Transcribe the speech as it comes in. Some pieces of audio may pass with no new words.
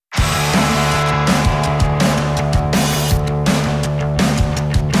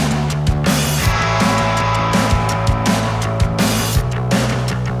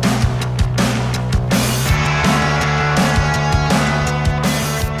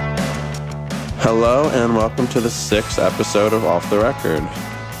Hello and welcome to the 6th episode of Off the Record.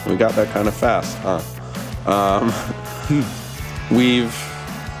 We got that kind of fast, huh? We've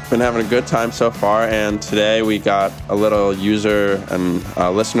been having a good time so far, and today we got a little user and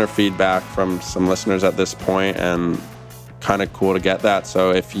listener feedback from some listeners at this point, and kind of cool to get that. So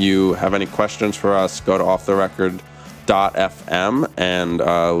if you have any questions for us, go to offtherecord.fm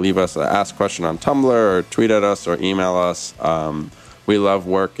and leave us an ask question on Tumblr, or tweet at us, or email us. We love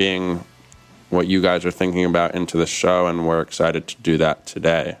working what you guys are thinking about into the show, and we're excited to do that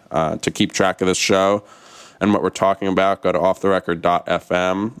today. To keep track of this show and what we're talking about, go to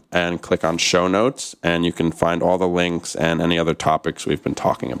offtherecord.fm and click on show notes, and you can find all the links and any other topics we've been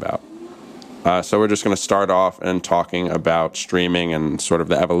talking about. So we're just going to start off and talking about streaming and sort of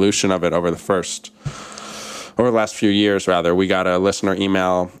the evolution of it over the last few years, rather. We got a listener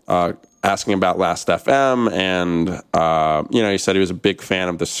email asking about Last.fm, and he said he was a big fan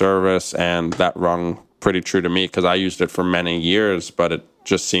of the service, and that rung pretty true to me because I used it for many years, but it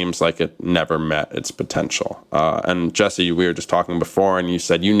just seems like it never met its potential. And Jesse, we were just talking before, and you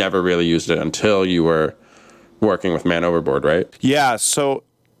said you never really used it until you were working with Man Overboard, right? Yeah, so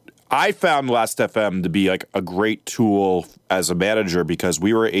I found Last.fm to be like a great tool as a manager because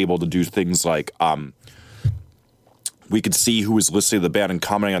we were able to do things like we could see who was listening to the band and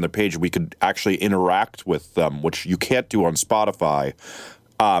commenting on their page. We could actually interact with them, which you can't do on Spotify.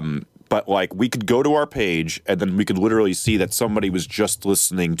 But like we could go to our page and then we could literally see that somebody was just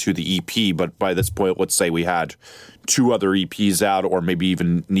listening to the EP. But by this point, let's say we had 2 other EPs out, or maybe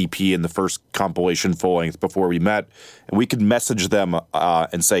even an EP in the first compilation full length before we met. And we could message them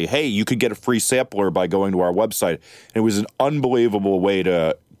and say, hey, you could get a free sampler by going to our website. And it was an unbelievable way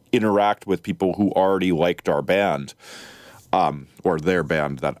to interact with people who already liked our band, or their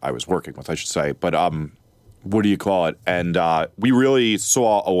band that I was working with, I should say. But what do you call it? And we really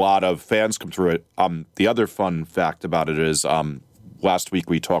saw a lot of fans come through it. The other fun fact about it is last week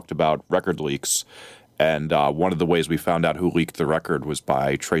we talked about record leaks, and one of the ways we found out who leaked the record was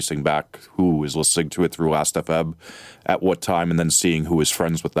by tracing back who was listening to it through Last.fm at what time, and then seeing who was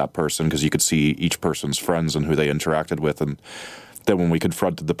friends with that person, because you could see each person's friends and who they interacted with. And then when we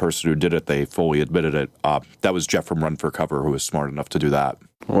confronted the person who did it, they fully admitted it. That was Jeff from Run for Cover, who was smart enough to do that.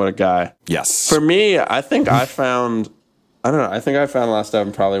 What a guy. Yes. For me, I think I found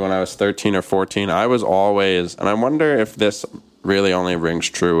Last.fm probably when I was 13 or 14. I was always, and I wonder if this really only rings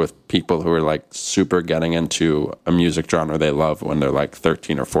true with people who are like super getting into a music genre they love when they're like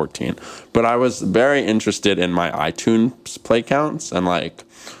 13 or 14. But I was very interested in my iTunes play counts, and like,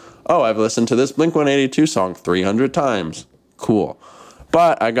 oh, I've listened to this Blink-182 song 300 times. Cool.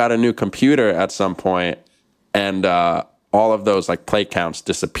 But I got a new computer at some point, and all of those like play counts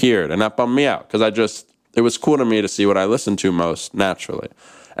disappeared, and that bummed me out because it was cool to me to see what I listened to most naturally.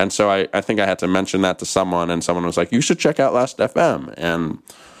 And so I think I had to mention that to someone, and someone was like, you should check out Last.fm. And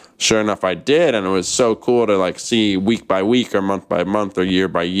sure enough, I did, and it was so cool to like see week by week or month by month or year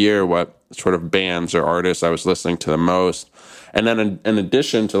by year what sort of bands or artists I was listening to the most. And then in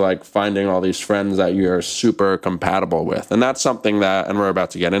addition to like finding all these friends that you're super compatible with. And that's something that, and we're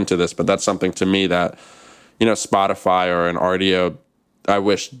about to get into this, but that's something to me that, Spotify or an Rdio, I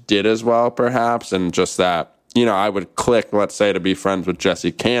wish did as well, perhaps. And just that, I would click, let's say, to be friends with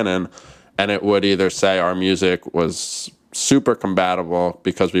Jesse Cannon, and it would either say our music was super compatible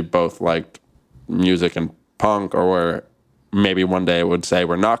because we both liked music and punk, or maybe one day it would say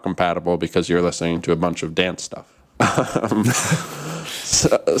we're not compatible because you're listening to a bunch of dance stuff.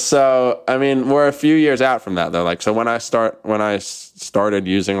 So I mean, we're a few years out from that though. Like, so when I started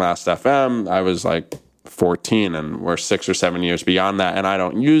using Last.fm, I was like 14, and we're 6 or 7 years beyond that, and I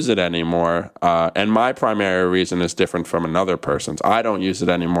don't use it anymore. And my primary reason is different from another person's. I don't use it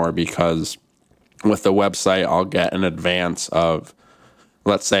anymore because with the website, I'll get an advance of,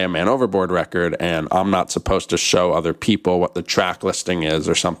 let's say, a Man Overboard record, and I'm not supposed to show other people what the track listing is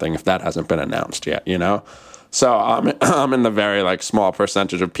or something if that hasn't been announced yet, So I'm in the very like small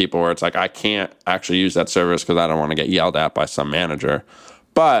percentage of people where it's like I can't actually use that service because I don't want to get yelled at by some manager.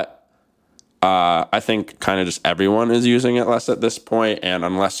 But I think kind of just everyone is using it less at this point, and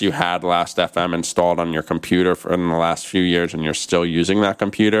unless you had Last.fm installed on your computer in the last few years and you're still using that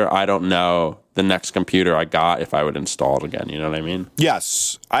computer, I don't know the next computer I got if I would install it again. You know what I mean?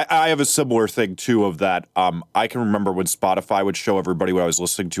 Yes. I have a similar thing, too, of that. I can remember when Spotify would show everybody what I was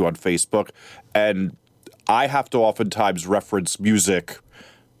listening to on Facebook, and I have to oftentimes reference music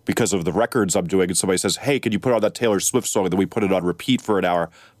because of the records I'm doing, and somebody says, hey, can you put on that Taylor Swift song? And then we put it on repeat for an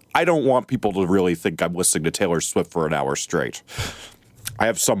hour. I don't want people to really think I'm listening to Taylor Swift for an hour straight. I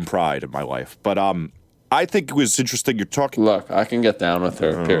have some pride in my life. But I think it was interesting. You're talking. Look, I can get down with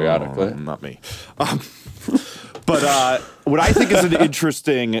her periodically. Not me. But what I think is an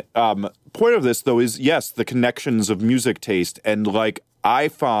interesting point of this, though, is yes, the connections of music taste, and like I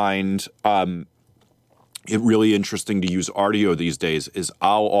find it really interesting to use Rdio these days. Is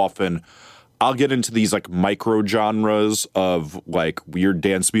I'll get into these like micro genres of like weird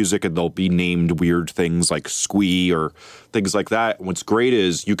dance music, and they'll be named weird things like squee or things like that. And what's great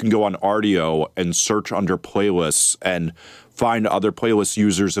is you can go on Rdio and search under playlists and find other playlist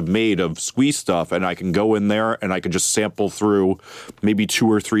users have made of squee stuff, and I can go in there and I can just sample through maybe 2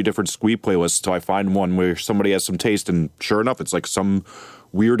 or 3 different squee playlists till I find one where somebody has some taste, and sure enough, it's like some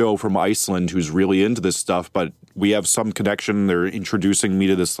weirdo from Iceland who's really into this stuff, but we have some connection. They're introducing me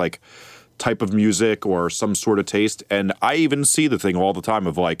to this like type of music or some sort of taste, and I even see the thing all the time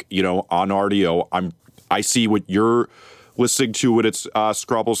of like, you know, on Rdio, I see what you're listening to when it's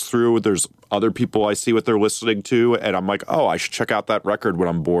scrobbles through. There's other people I see what they're listening to, and I'm like, oh, I should check out that record when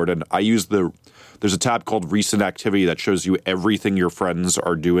I'm bored. And I use there's a tab called Recent Activity that shows you everything your friends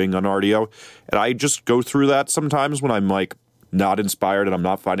are doing on Rdio, and I just go through that sometimes when I'm like not inspired and I'm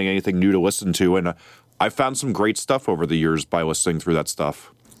not finding anything new to listen to, and I found some great stuff over the years by listening through that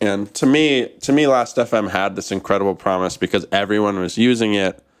stuff. And to me, Last FM had this incredible promise because everyone was using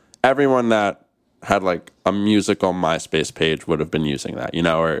it. Everyone that had like a musical MySpace page would have been using that, you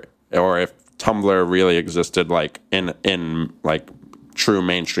know, or if Tumblr really existed, like in like true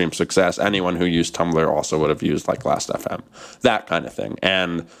mainstream success, anyone who used Tumblr also would have used like Last FM, that kind of thing.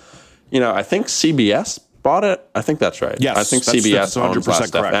 And you know, I think CBS bought it. I think that's right. Yes, I think that's CBS owns 100%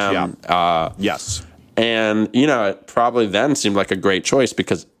 Last correct. FM. Yeah. Yes. And, you know, it probably then seemed like a great choice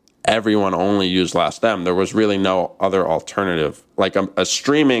because everyone only used Last FM. There was really no other alternative. Like a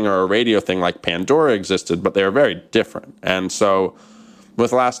streaming or a radio thing like Pandora existed, but they were very different. And so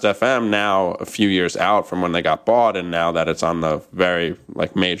with Last FM now, a few years out from when they got bought, and now that it's on the very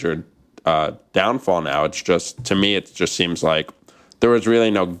like major downfall now, it's just, to me, it just seems like there was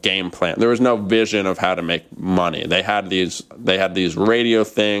really no game plan. There was no vision of how to make money. They had these radio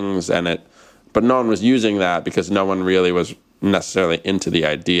things, but no one was using that because no one really was necessarily into the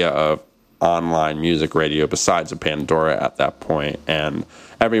idea of online music radio besides a Pandora at that point, and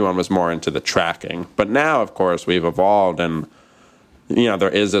everyone was more into the tracking. But now, of course, we've evolved, and you know, there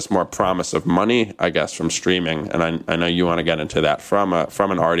is this more promise of money, I guess, from streaming, and I know you want to get into that from an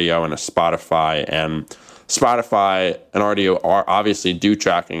Rdio and a Spotify, and Spotify and Rdio are obviously do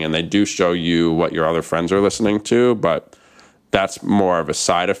tracking, and they do show you what your other friends are listening to, but that's more of a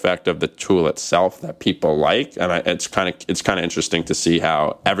side effect of the tool itself that people like. And it's kind of interesting to see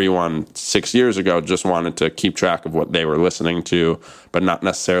how everyone 6 years ago just wanted to keep track of what they were listening to, but not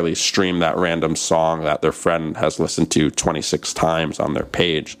necessarily stream that random song that their friend has listened to 26 times on their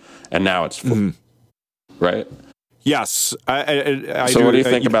page. And now it's right. Yes. So what do you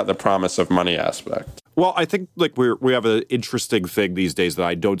think about the promise of money aspect? Well, I think like we have an interesting thing these days that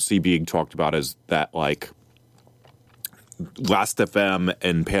I don't see being talked about, is that like Last FM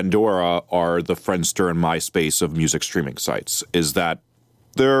and Pandora are the Friendster and MySpace of music streaming sites, is that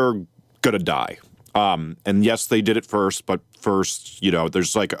they're going to die. And yes, they did it first, but first, you know,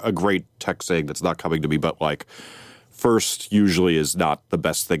 there's like a great tech saying that's not coming to me, but like first usually is not the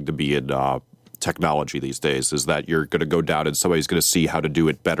best thing to be in technology these days, is that you're going to go down and somebody's going to see how to do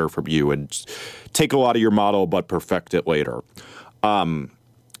it better from you and take a lot of your model, but perfect it later. And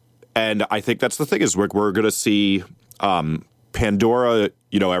I think that's the thing, is we're going to see Pandora,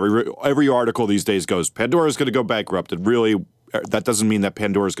 you know, every article these days goes, Pandora is going to go bankrupt. And really, that doesn't mean that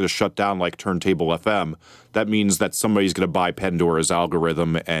Pandora is going to shut down like Turntable FM. That means that somebody's going to buy Pandora's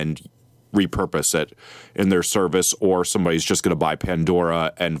algorithm and repurpose it in their service, or somebody's just going to buy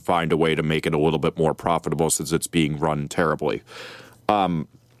Pandora and find a way to make it a little bit more profitable since it's being run terribly.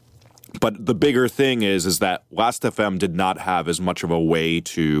 But the bigger thing is that Last FM did not have as much of a way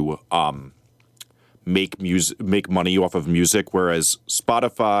to make money off of music, whereas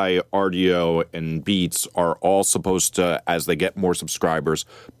Spotify, Rdio, and Beats are all supposed to, as they get more subscribers,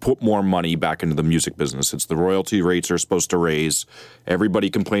 put more money back into the music business. It's the royalty rates are supposed to raise.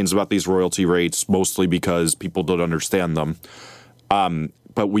 Everybody complains about these royalty rates, mostly because people don't understand them.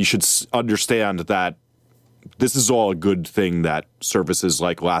 But we should understand that this is all a good thing, that services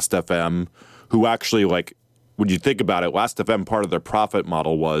like Last FM, who actually, like, when you think about it, Last FM, part of their profit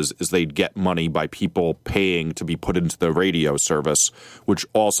model is they'd get money by people paying to be put into the radio service, which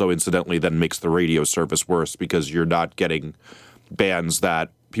also incidentally then makes the radio service worse because you're not getting bands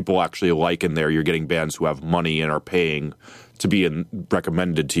that people actually like in there. You're getting bands who have money and are paying to be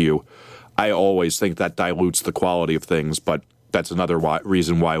recommended to you. I always think that dilutes the quality of things, but that's another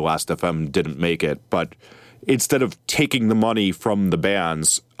reason why Last FM didn't make it. But instead of taking the money from the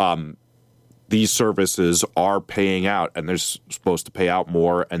bands, these services are paying out, and they're supposed to pay out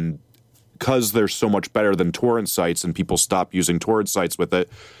more. And because they're so much better than torrent sites and people stop using torrent sites with it,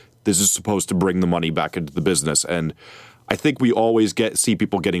 this is supposed to bring the money back into the business. And I think we always see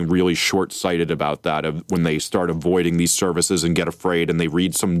people getting really short-sighted about that when they start avoiding these services and get afraid, and they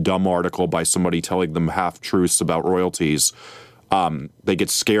read some dumb article by somebody telling them half-truths about royalties. They get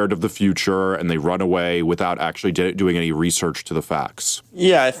scared of the future and they run away without actually doing any research to the facts.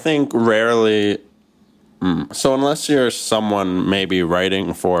 Yeah, I think rarely. So unless you're someone maybe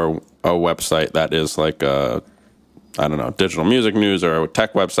writing for a website that is like a, I don't know, digital music news or a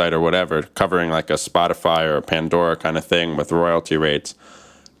tech website or whatever, covering like a Spotify or a Pandora kind of thing with royalty rates,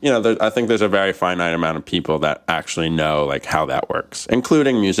 I think there's a very finite amount of people that actually know like how that works,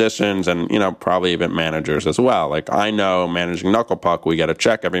 including musicians and, probably even managers as well. Like I know managing Knuckle Puck, we get a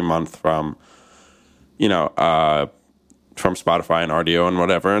check every month from Spotify and RDO and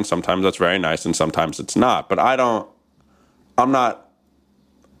whatever. And sometimes that's very nice and sometimes it's not. But I don't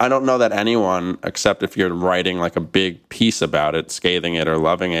know that anyone, except if you're writing like a big piece about it, scathing it or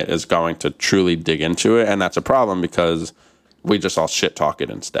loving it, is going to truly dig into it. And that's a problem because we just all shit talk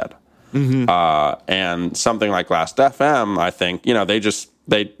it instead. Mm-hmm. And something like Last FM, I think,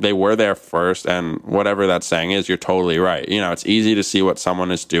 they were there first, and whatever that saying is, you're totally right. It's easy to see what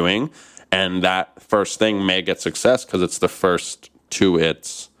someone is doing, and that first thing may get success because it's the first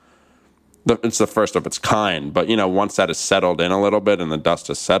it's the first of its kind. But, once that is settled in a little bit and the dust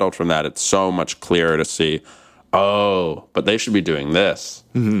has settled from that, it's so much clearer to see, oh, but they should be doing this.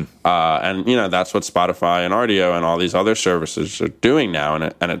 Mm-hmm. And, that's what Spotify and RDO and all these other services are doing now.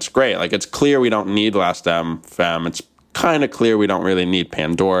 And it's great. Like, it's clear we don't need Last FM. It's kind of clear we don't really need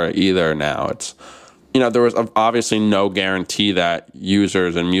Pandora either now. It's, there was obviously no guarantee that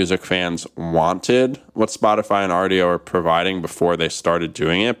users and music fans wanted what Spotify and RDO are providing before they started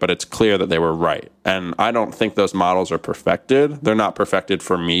doing it, but it's clear that they were right. And I don't think those models are perfected. They're not perfected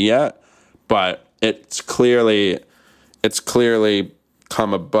for me yet, but it's clearly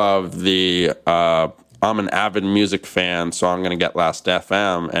come above the I'm an avid music fan, so I'm going to get Last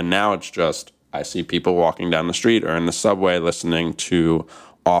FM. And now it's just I see people walking down the street or in the subway listening to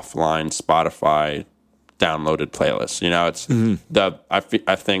offline Spotify downloaded playlists. It's mm-hmm.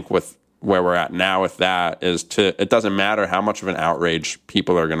 I think with where we're at now with that is it doesn't matter how much of an outrage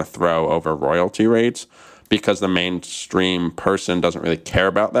people are going to throw over royalty rates, because the mainstream person doesn't really care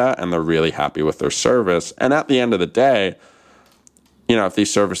about that, and they're really happy with their service. And at the end of the day, if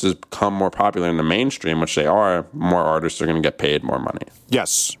these services become more popular in the mainstream, which they are, more artists are going to get paid more money.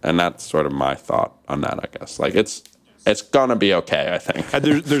 Yes. And that's sort of my thought on that, I guess. Like, it's going to be okay, I think. And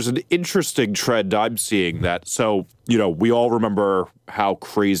there's an interesting trend I'm seeing that, so, we all remember how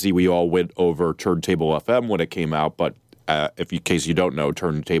crazy we all went over Turntable FM when it came out, but in case you don't know,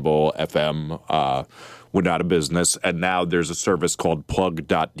 Turntable FM went out of business, and now there's a service called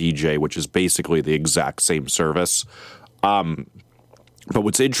Plug.dj, which is basically the exact same service. But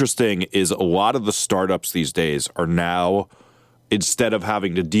what's interesting is a lot of the startups these days are now, instead of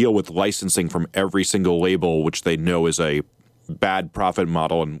having to deal with licensing from every single label, which they know is a bad profit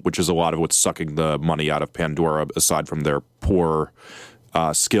model, and which is a lot of what's sucking the money out of Pandora, aside from their poor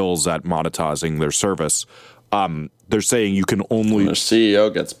skills at monetizing their service, they're saying you can only... The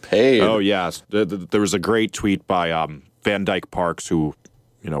CEO gets paid. Oh, yes. There was a great tweet by Van Dyke Parks, who,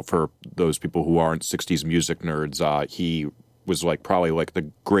 for those people who aren't 60s music nerds, he was probably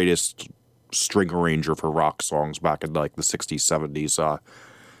the greatest string arranger for rock songs back in the 60s, 70s.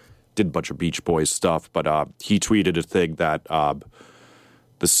 Did a bunch of Beach Boys stuff, but he tweeted a thing that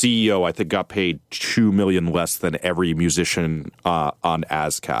the CEO, I think, got paid $2 million less than every musician on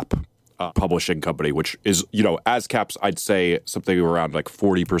ASCAP, publishing company, which is, ASCAP's, I'd say, something around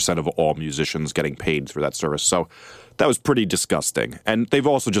 40% of all musicians getting paid for that service. So that was pretty disgusting. And they've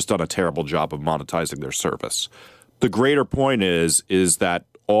also just done a terrible job of monetizing their service. The greater point is that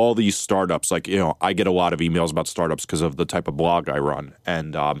all these startups, I get a lot of emails about startups because of the type of blog I run,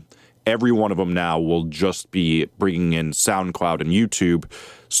 and every one of them now will just be bringing in SoundCloud and YouTube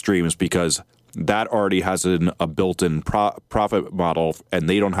streams, because that already has a built-in profit model, and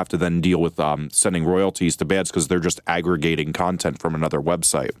they don't have to then deal with sending royalties to bands because they're just aggregating content from another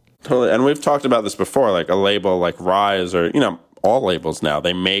website. Totally, and we've talked about this before, a label like Rise or, all labels now,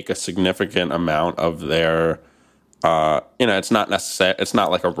 they make a significant amount of their it's not necessary. It's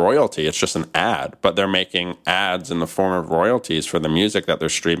not like a royalty. It's just an ad, but they're making ads in the form of royalties for the music that they're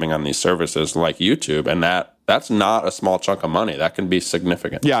streaming on these services like YouTube, and that's not a small chunk of money. That can be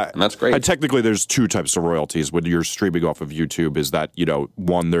significant. Yeah, and that's great. And technically, there's two types of royalties when you're streaming off of YouTube. Is that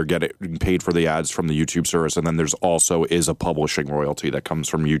one, they're getting paid for the ads from the YouTube service, and then there's also is a publishing royalty that comes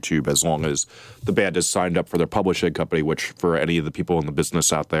from YouTube as long as the band is signed up for their publishing company. Which for any of the people in the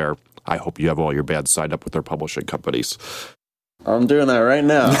business out there, I hope you have all your bands signed up with their publishing companies. I'm doing that right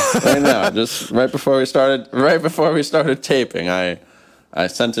now. Just right before we started taping, I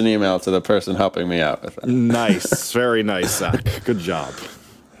sent an email to the person helping me out with it. Nice. Very nice, Zach. Good job.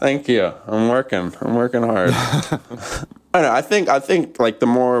 Thank you. I'm working hard. I think like the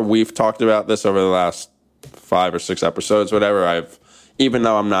more we've talked about this over the last 5 or 6 episodes, whatever, even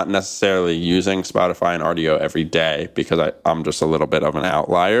though I'm not necessarily using Spotify and RDO every day because I'm just a little bit of an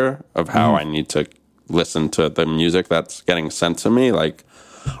outlier of how I need to listen to the music that's getting sent to me. Like,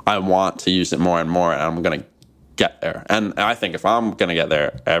 I want to use it more and more, and I'm going to get there. And I think if I'm going to get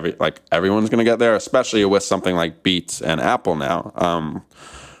there, everyone's going to get there, especially with something like Beats and Apple now.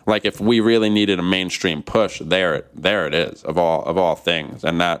 Like, if we really needed a mainstream push, there it is of all things.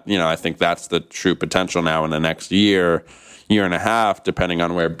 And that, I think that's the true potential now in the next year and a half, depending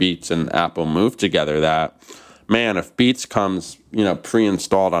on where Beats and Apple move together, that, man, if Beats comes,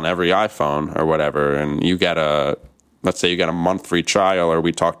 pre-installed on every iPhone or whatever, and let's say you get a month free trial, or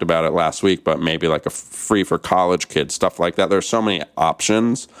we talked about it last week, but maybe like a free for college kids, stuff like that. There's so many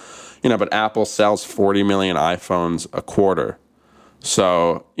options, but Apple sells 40 million iPhones a quarter.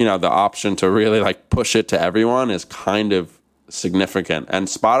 So, the option to really like push it to everyone is kind of significant. And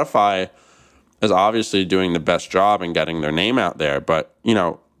Spotify is obviously doing the best job in getting their name out there. But,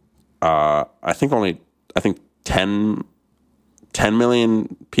 I think 10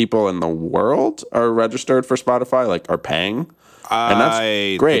 million people in the world are registered for Spotify, like are paying. And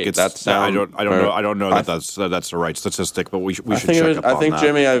that's great. I don't know that that's the right statistic, but we should check up on that. I think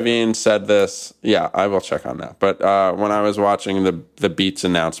Jimmy Iovine said this. Yeah, I will check on that. But when I was watching the Beats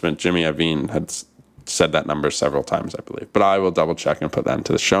announcement, Jimmy Iovine had said that number several times, I believe. But I will double check and put that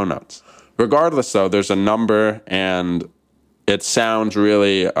into the show notes. Regardless, though, there's a number, and it sounds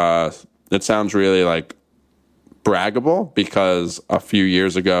really like braggable, because a few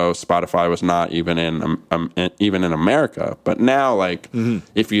years ago Spotify was not even in America. But now,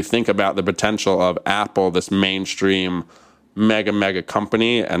 if you think about the potential of Apple, this mainstream mega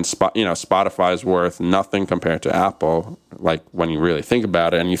company, and Spotify's worth nothing compared to Apple, like when you really think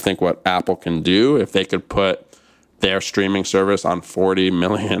about it, and you think what Apple can do if they could put their streaming service on 40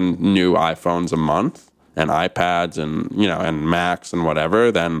 million new iPhones a month and iPads and Macs and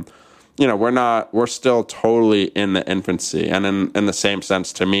whatever, then we're still totally in the infancy. And in the same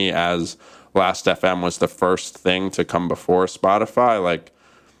sense, to me, as Last FM was the first thing to come before Spotify,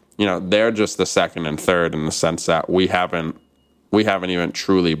 they're just the second and third, in the sense that we haven't even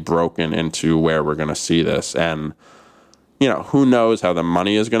truly broken into where we're going to see this. And who knows how the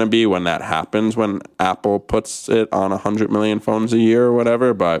money is going to be when that happens, when Apple puts it on 100 million phones a year or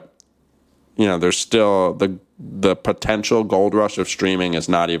whatever. But there's still the potential gold rush of streaming is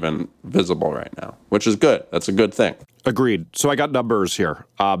not even visible right now, which is good. That's a good thing. Agreed. So I got numbers here.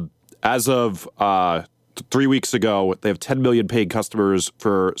 As of 3 weeks ago, they have 10 million paid customers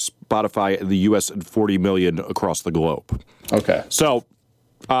for Spotify in the U.S. and 40 million across the globe. Okay. So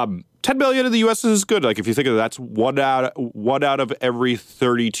 10 million in the U.S. is good. Like, if you think of it, that's one out of every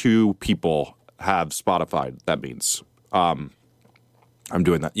 32 people have Spotify. That means I'm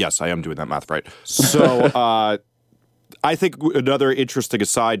doing that. Yes, I am doing that math right. So I think another interesting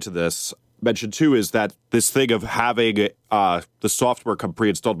aside to this mentioned too is that this thing of having the software come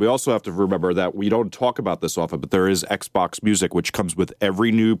pre-installed, we also have to remember that we don't talk about this often, but there is Xbox Music, which comes with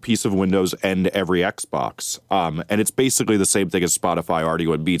every new piece of Windows and every Xbox. And it's basically the same thing as Spotify,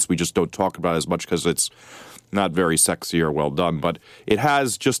 RDO, and Beats. We just don't talk about it as much because it's not very sexy or well done, but it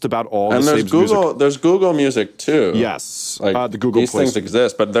has just about all the same music. There's Google Music too. Yes, the Google these things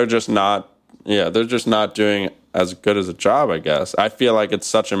exist, but they're just not doing as good as a job, I guess. I feel like it's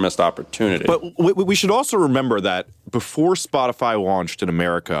such a missed opportunity. But we should also remember that before Spotify launched in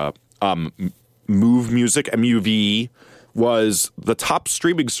America, Move Music, MUV, was the top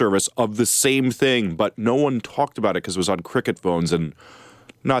streaming service of the same thing, but no one talked about it because it was on Cricket phones. And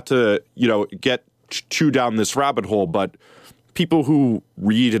not to chew down this rabbit hole, but people who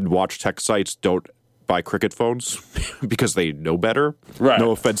read and watch tech sites don't buy Cricket phones because they know better. Right.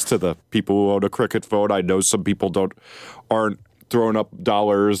 No offense to the people who own a Cricket phone. I know some people aren't throwing up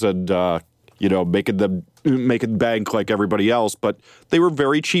dollars and making bank like everybody else, but they were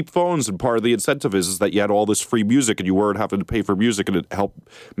very cheap phones, and part of the incentive is that you had all this free music and you weren't having to pay for music, and it helped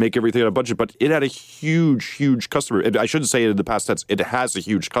make everything on a budget. But it had a huge customer. I shouldn't say it in the past tense. It has a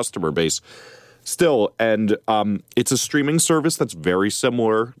huge customer base still, and it's a streaming service that's very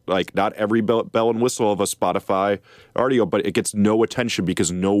similar. Like, not every bell and whistle of a Spotify audio, but it gets no attention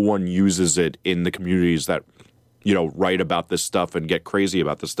because no one uses it in the communities that write about this stuff and get crazy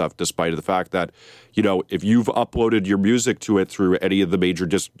about this stuff, despite the fact that, if you've uploaded your music to it through any of the major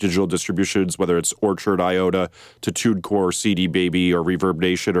digital distributions, whether it's Orchard, IOTA, to TuneCore, CD Baby, or Reverb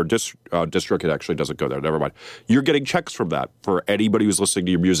Nation, or DistroKid actually doesn't go there, never mind. You're getting checks from that for anybody who's listening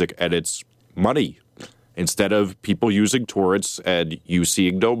to your music, and it's money instead of people using torrents and you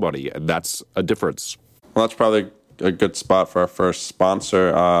seeing no money, and that's a difference. Well, that's probably a good spot for our first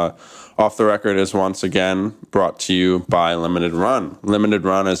sponsor. Off the Record is once again brought to you by Limited Run. Limited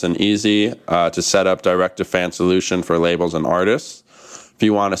Run is an easy to set up direct-to-fan solution for labels and artists. If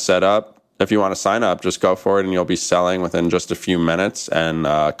you want to sign up, just go for it, and you'll be selling within just a few minutes, and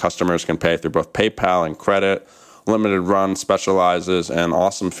customers can pay through both PayPal and credit. Limited Run specializes in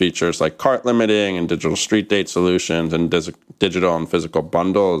awesome features like cart limiting and digital street date solutions and digital and physical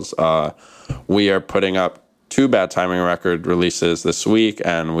bundles. We are putting up 2 Bad Timing record releases this week,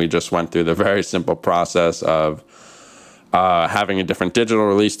 and we just went through the very simple process of having a different digital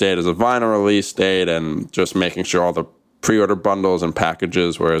release date as a vinyl release date, and just making sure all the pre-order bundles and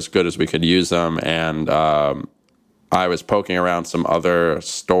packages were as good as we could use them. And I was poking around some other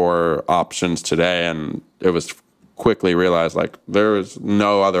store options today, and it was quickly realized there is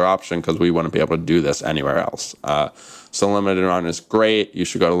no other option because we wouldn't be able to do this anywhere else. So Limited Run is great. You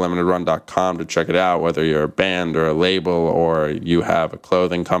should go to limitedrun.com to check it out, whether you're a band or a label or you have a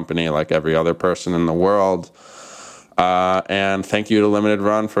clothing company like every other person in the world. And thank you to Limited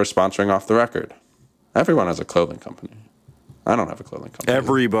Run for sponsoring Off the Record. Everyone has a clothing company. I don't have a clothing company.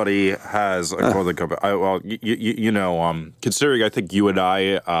 Everybody has a clothing company. Considering I think you and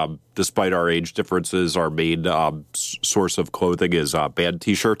I, despite our age differences, our main source of clothing is band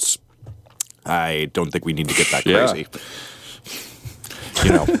T-shirts. I don't think we need to get that crazy.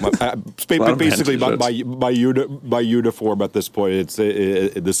 Basically, my uniform at this point, it's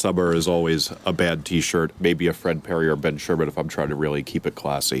this summer is always a band T-shirt, maybe a Fred Perry or Ben Sherman if I'm trying to really keep it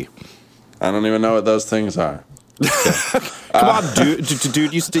classy. I don't even know what those things are. Come on, dude!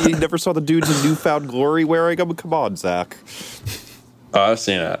 You never saw the dudes in Newfound Glory wearing them? Come on, Zach. Oh, I've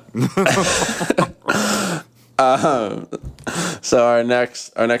seen it. So our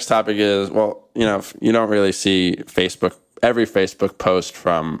next topic is, you don't really see every Facebook post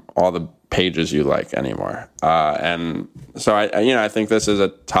from all the pages you like anymore, and so I think this is a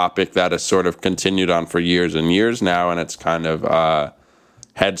topic that has sort of continued on for years and years now, and it's kind of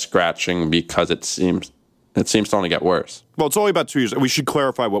head scratching because it seems to only get worse. Well, it's only about 2 years. We should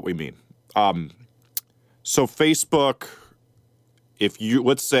clarify what we mean. So Facebook,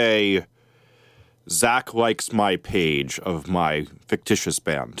 let's say Zach likes my page of my fictitious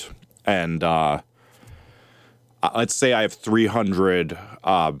band, and let's say I have 300.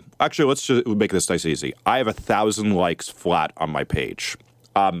 Actually, let's just make this nice and easy. I have 1,000 likes flat on my page.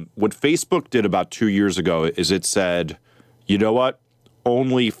 What Facebook did about 2 years ago is it said, you know what?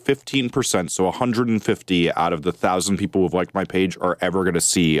 Only 15%, so 150 out of the 1,000 people who've liked my page are ever going to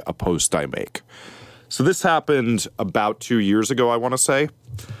see a post I make. So this happened about 2 years ago, I want to say.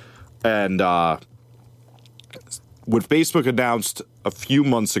 And what Facebook announced a few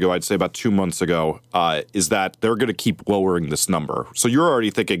months ago, I'd say about 2 months ago, is that they're going to keep lowering this number. So you're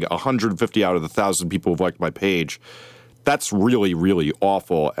already thinking 150 out of the 1,000 people who've liked my page. That's really, really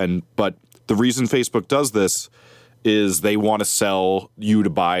awful. But the reason Facebook does this is they want to sell you to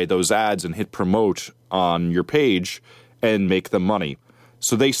buy those ads and hit promote on your page and make them money.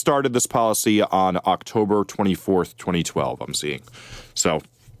 So they started this policy on October 24th, 2012, I'm seeing. So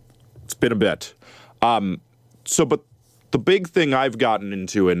it's been a bit. But the big thing I've gotten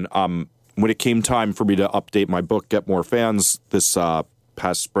into, and when it came time for me to update my book, Get More Fans, this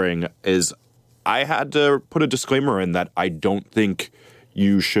past spring, is I had to put a disclaimer in that I don't think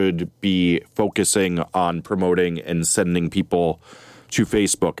you should be focusing on promoting and sending people to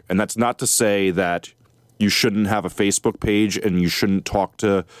Facebook. And that's not to say that you shouldn't have a Facebook page and you shouldn't talk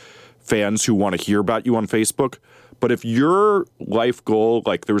to fans who want to hear about you on Facebook. But if your life goal,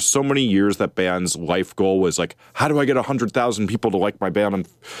 there were so many years that bands' life goal was how do I get 100,000 people to like my band on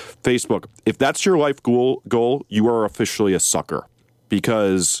Facebook? If that's your life goal, you are officially a sucker,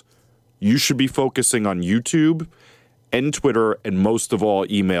 because you should be focusing on YouTube and Twitter, and most of all,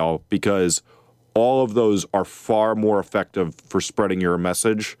 email, because all of those are far more effective for spreading your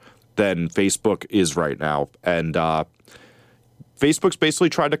message than Facebook is right now. And Facebook's basically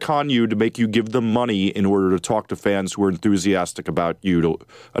tried to con you to make you give them money in order to talk to fans who are enthusiastic about you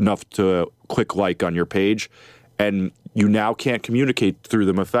enough to click like on your page. And you now can't communicate through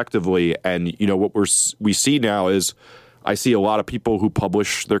them effectively. And, you know, what we see now is I see a lot of people who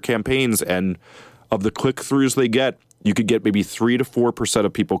publish their campaigns, and of the click-throughs they get, you could get maybe 3 to 4%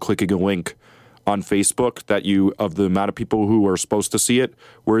 of people clicking a link on Facebook of the amount of people who are supposed to see it.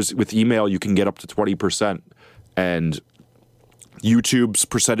 Whereas with email, you can get up to 20%. And YouTube's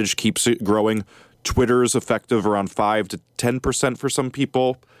percentage keeps it growing. Twitter is effective around 5 to 10% for some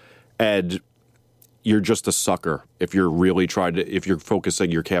people. And you're just a sucker if you're really if you're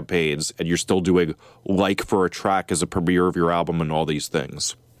focusing your campaigns and you're still doing like for a track as a premiere of your album and all these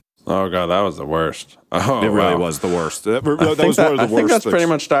things. Oh, God, that was the worst. Oh, it really was the worst. That was one of the worst I think that's pretty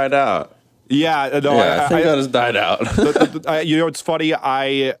much died out. Yeah, no, I think that has died out. You know, it's funny.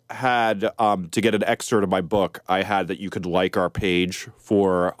 I had, to get an excerpt of my book, I had that you could like our page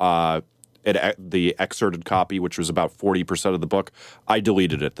for the excerpted copy, which was about 40% of the book. I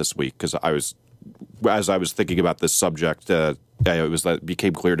deleted it this week because as I was thinking about this subject, it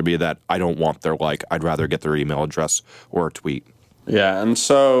became clear to me that I don't want their like. I'd rather get their email address or a tweet. Yeah, and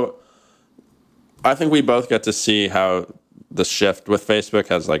so I think we both get to see how the shift with Facebook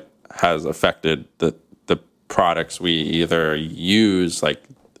has affected the products we either use,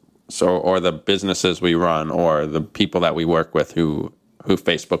 or the businesses we run, or the people that we work with who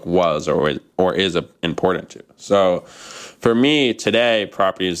Facebook was or is important to. So for me today,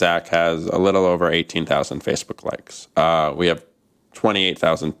 Property Zach has a little over 18,000 Facebook likes. We have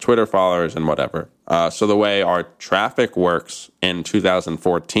 28,000 Twitter followers and whatever. So the way our traffic works in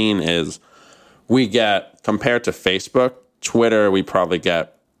 2014 is we get, compared to Facebook, Twitter, we probably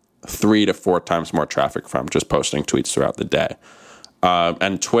get 3 to 4 times more traffic from just posting tweets throughout the day.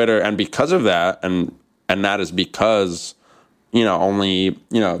 And Twitter, and because of that, and that is because, only,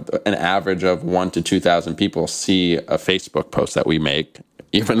 an average of 1,000 to 2,000 people see a Facebook post that we make,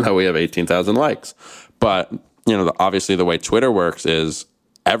 even though we have 18,000 likes. But, obviously the way Twitter works is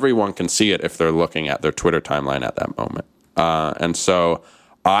everyone can see it if they're looking at their Twitter timeline at that moment. And so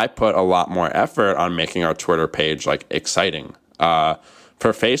I put a lot more effort on making our Twitter page exciting.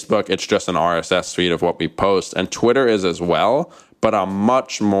 For Facebook, it's just an RSS feed of what we post, and Twitter is as well. But I'm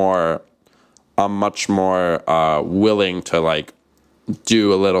much more willing to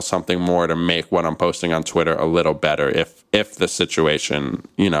do a little something more to make what I'm posting on Twitter a little better if the situation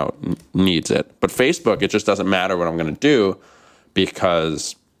needs it. But Facebook, it just doesn't matter what I'm going to do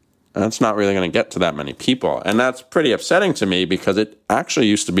because it's not really going to get to that many people, and that's pretty upsetting to me because it actually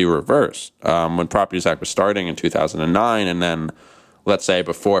used to be reversed when Property Zach was starting in 2009, and then let's say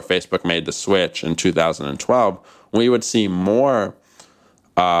before Facebook made the switch in 2012, we would see more.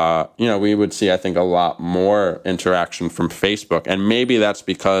 We would see, I think, a lot more interaction from Facebook. And maybe that's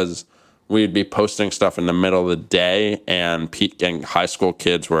because we'd be posting stuff in the middle of the day and high school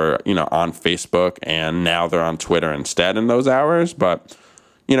kids were, on Facebook, and now they're on Twitter instead in those hours. But,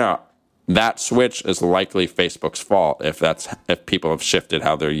 that switch is likely Facebook's fault if people have shifted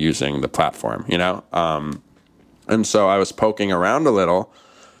how they're using the platform, And so I was poking around a little.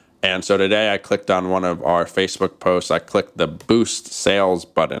 And so today I clicked on one of our Facebook posts. I clicked the boost sales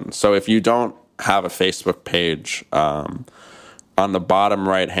button. So if you don't have a Facebook page, on the bottom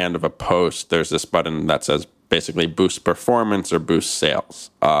right hand of a post, there's this button that says basically boost performance or boost sales.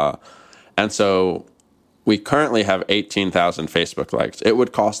 And so we currently have 18,000 Facebook likes. It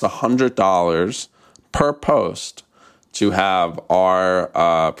would cost $100 per post to have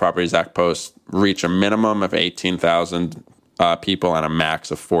our Property Zach post reach a minimum of 18,000 people and a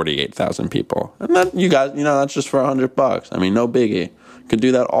max of 48,000 people. And then you guys, that's just for $100. I mean, no biggie. Could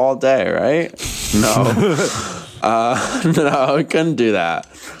do that all day, right? No. No, we couldn't do that.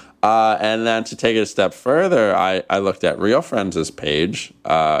 And then to take it a step further, I looked at Real Friends' page,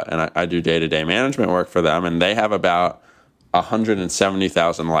 and I do day-to-day management work for them, and they have about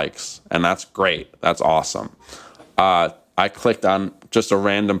 170,000 likes, and that's great. That's awesome. I clicked on just a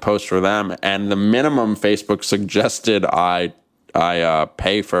random post for them, and the minimum Facebook suggested I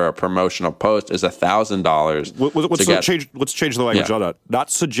pay for a promotional post is $1,000. Let's change the language on that. Not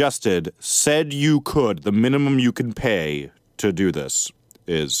suggested, said you could. The minimum you can pay to do this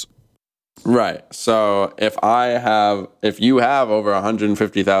is right. So if you have over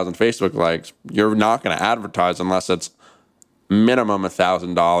 150,000 Facebook likes, you're not going to advertise unless it's minimum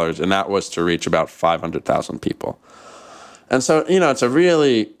 $1,000, and that was to reach about 500,000 people. And so, it's a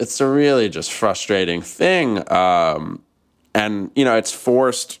really just frustrating thing. And, it's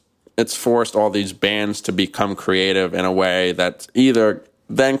forced all these bands to become creative in a way that's either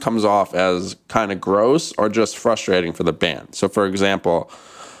then comes off as kind of gross or just frustrating for the band. So, for example,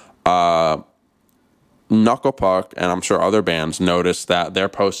 Knuckle Puck, and I'm sure other bands, notice that their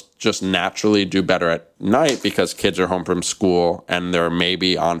posts just naturally do better at night because kids are home from school and they're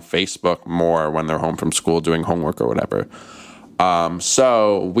maybe on Facebook more when they're home from school doing homework or whatever.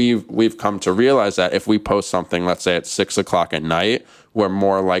 So we've come to realize that if we post something, let's say at 6 o'clock at night, we're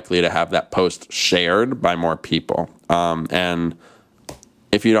more likely to have that post shared by more people. And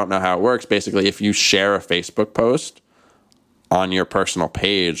if you don't know how it works, basically, if you share a Facebook post on your personal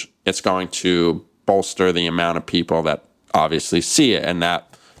page, it's going to bolster the amount of people that obviously see it. And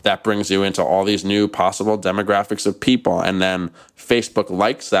that brings you into all these new possible demographics of people. And then Facebook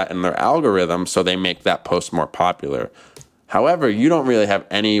likes that in their algorithm, so they make that post more popular. However, you don't really have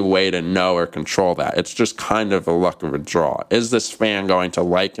any way to know or control that. It's just kind of a luck of a draw. Is this fan going to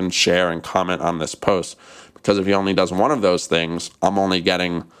like and share and comment on this post? Because if he only does one of those things, I'm only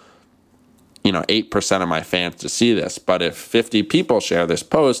getting 8% of my fans to see this. But if 50 people share this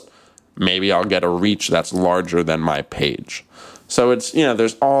post, maybe I'll get a reach that's larger than my page. So it's,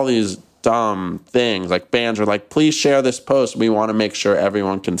 there's all these dumb things. Like bands are like, please share this post. We want to make sure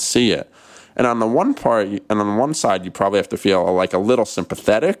everyone can see it. And on the one side, you probably have to feel like a little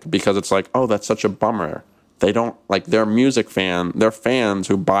sympathetic because it's like, oh, that's such a bummer. They don't like their fans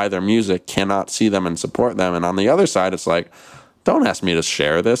who buy their music cannot see them and support them. And on the other side, it's like, don't ask me to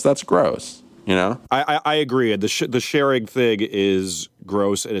share this. That's gross. I agree. The sharing thing is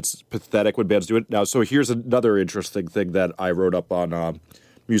gross and it's pathetic when bands do it. Now, so here's another interesting thing that I wrote up on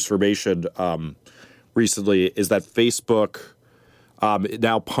Musformation recently is that Facebook it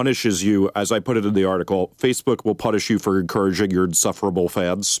now punishes you, as I put it in the article. Facebook will punish you for encouraging your insufferable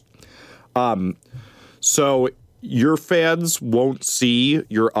fans. So your fans won't see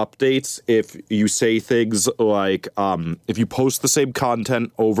your updates if you say things like, if you post the same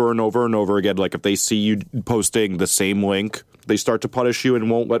content over and over and over again, like if they see you posting the same link, they start to punish you and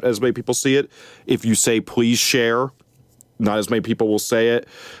won't let as many people see it. If you say, please share, not as many people will see it.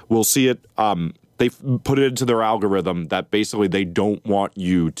 They've put it into their algorithm that basically they don't want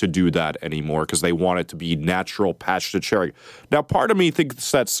you to do that anymore because they want it to be natural, passionate sharing. Now, part of me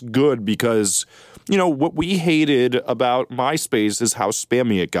thinks that's good because, what we hated about MySpace is how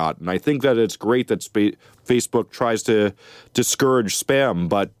spammy it got. And I think that it's great that Facebook tries to discourage spam.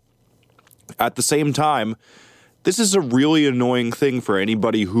 But at the same time, this is a really annoying thing for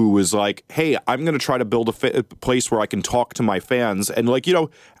anybody who is like, hey, I'm going to try to build a place where I can talk to my fans. And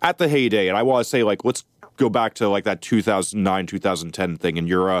at the heyday, and I want to say let's go back to that 2009, 2010 thing. And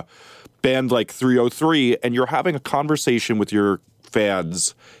you're a band like 303 and you're having a conversation with your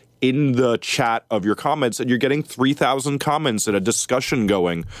fans in the chat of your comments and you're getting 3,000 comments and a discussion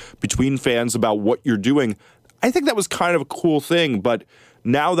going between fans about what you're doing. I think that was kind of a cool thing, but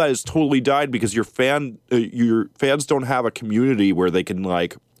now that has totally died because your fans don't have a community where they can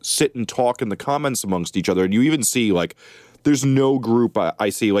sit and talk in the comments amongst each other. And you even see there's no group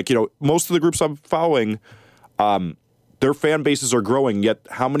I see most of the groups I'm following, their fan bases are growing, yet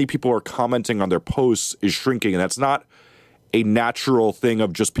how many people are commenting on their posts is shrinking. And that's not a natural thing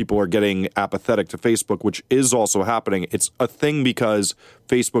of just people are getting apathetic to Facebook, which is also happening. It's a thing because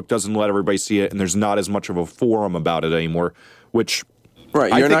Facebook doesn't let everybody see it and there's not as much of a forum about it anymore, which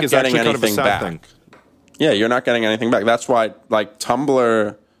right, you're not getting anything back. Thing. Yeah, you're not getting anything back. That's why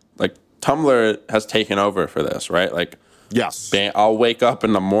Tumblr has taken over for this, right? Yes. I'll wake up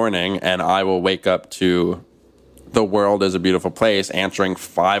in the morning and I will wake up to the world is a beautiful place answering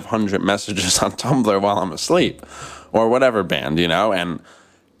 500 messages on Tumblr while I'm asleep or whatever band,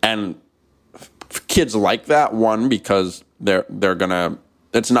 and kids like that one because they're gonna.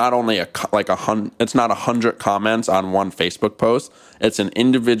 It's not only it's not 100 comments on one Facebook post. It's an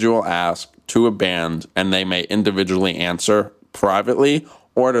individual ask to a band, and they may individually answer privately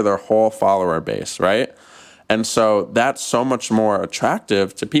or to their whole follower base, right? And so that's so much more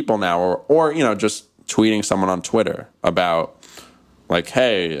attractive to people now, or just tweeting someone on Twitter about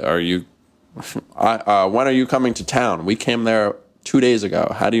hey, when are you coming to town? We came there 2 days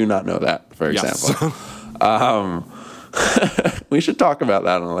ago. How do you not know that, for example? Yes. We should talk about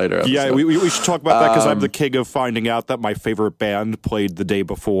that in a later episode. Yeah, we should talk about that because I'm the king of finding out that my favorite band played the day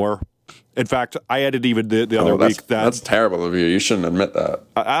before. In fact, I added even the other week that... That's terrible of you. You shouldn't admit that.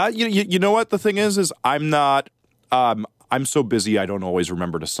 You know what the thing is I'm not... I'm so busy I don't always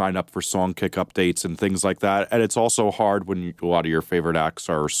remember to sign up for Songkick updates and things like that. And it's also hard when a lot of your favorite acts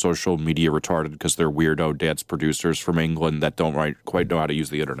are social media retarded because they're weirdo dance producers from England that don't quite know how to use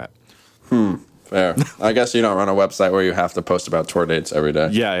the internet. Fair. I guess you don't run a website where you have to post about tour dates every day.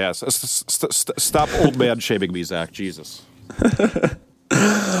 Yeah. Stop old man shaming me, Zach. Jesus.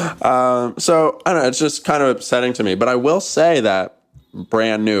 So I don't know. It's just kind of upsetting to me. But I will say that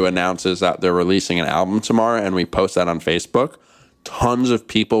Brand New announces that they're releasing an album tomorrow, and we post that on Facebook. Tons of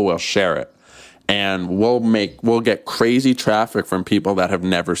people will share it, and we'll get crazy traffic from people that have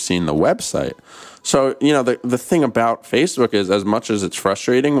never seen the website. So the thing about Facebook is, as much as it's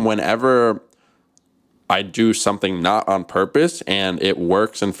frustrating, whenever I do something not on purpose and it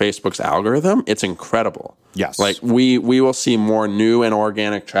works in Facebook's algorithm, it's incredible. Yes. Like we will see more new and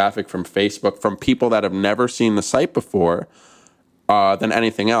organic traffic from Facebook from people that have never seen the site before than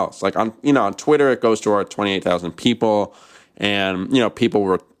anything else. Like on Twitter, it goes to our 28,000 people, and people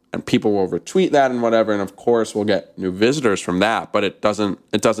will retweet that and whatever, and of course we'll get new visitors from that. But it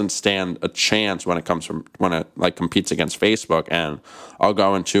doesn't stand a chance when it competes against Facebook. And I'll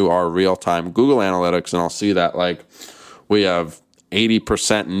go into our real time Google Analytics and I'll see that like we have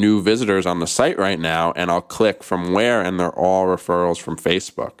 80% new visitors on the site right now, and I'll click from where, and they're all referrals from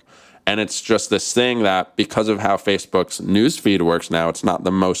Facebook. And it's just this thing that because of how Facebook's newsfeed works now, it's not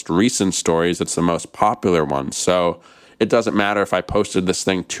the most recent stories, it's the most popular ones. So it doesn't matter if I posted this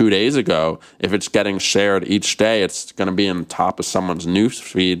thing 2 days ago. If it's getting shared each day, it's going to be in the top of someone's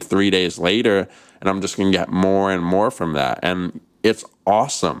newsfeed 3 days later, and I'm just going to get more and more from that. And it's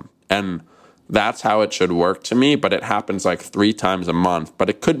awesome. And that's how it should work to me, but it happens like 3 times a month. But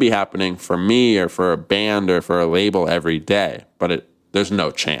it could be happening for me or for a band or for a label every day, but there's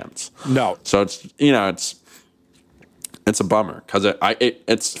no chance. No. So it's a bummer because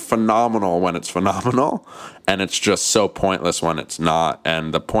it's phenomenal when it's phenomenal, and it's just so pointless when it's not.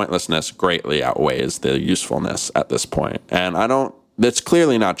 And the pointlessness greatly outweighs the usefulness at this point. And it's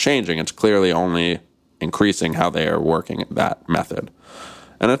clearly not changing. It's clearly only increasing how they are working that method.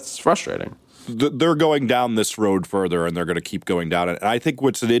 And it's frustrating. They're going down this road further, and they're going to keep going down it. And I think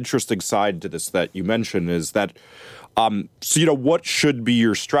what's an interesting side to this that you mentioned is that so, what should be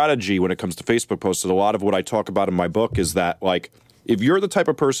your strategy when it comes to Facebook posts? And a lot of what I talk about in my book is that, like, if you're the type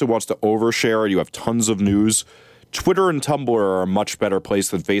of person who wants to overshare and you have tons of news, Twitter and Tumblr are a much better place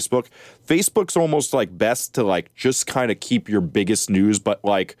than Facebook. Facebook's almost, like, best to, like, just kind of keep your biggest news. But,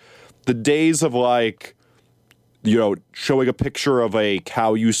 like, the days of, like, showing a picture of a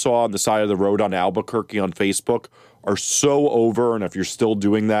cow you saw on the side of the road on Albuquerque on Facebook are so over. And if you're still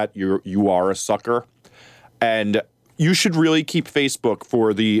doing that, you are a sucker. And you should really keep Facebook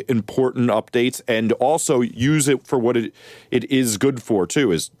for the important updates, and also use it for what it is good for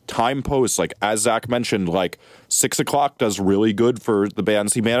too, is time posts. Like, as Zach mentioned, like 6 o'clock does really good for the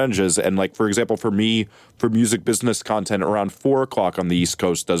bands he manages. And like, for example, for me, for music business content, around 4 o'clock on the East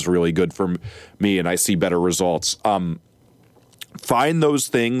Coast does really good for me, and I see better results. Find those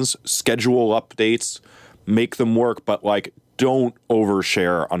things, schedule updates, make them work, but like, don't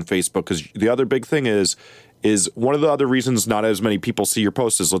overshare on Facebook. Because the other big thing is one of the other reasons not as many people see your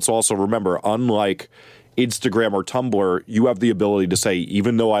posts is, let's also remember, unlike Instagram or Tumblr, you have the ability to say,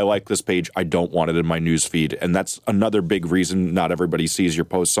 even though I like this page, I don't want it in my news feed. And that's another big reason not everybody sees your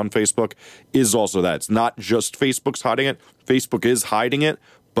posts on Facebook, is also that. It's not just Facebook's hiding it. Facebook is hiding it,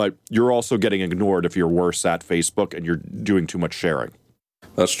 but you're also getting ignored if you're worse at Facebook and you're doing too much sharing.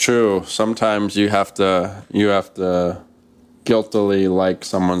 That's true. Sometimes you have to guiltily like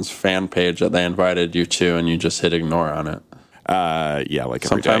someone's fan page that they invited you to, and you just hit ignore on it. Yeah, like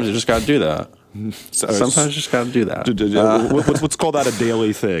every sometimes day. You just got to do that. Sometimes you just got to do that. Let's call that a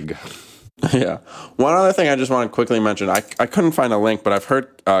daily thing. Yeah. One other thing I just want to quickly mention. I couldn't find a link, but I've heard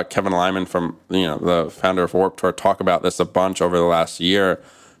Kevin Lyman from the founder of Warped Tour talk about this a bunch over the last year.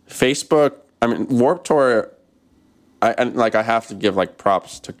 Facebook, Warped Tour. I have to give like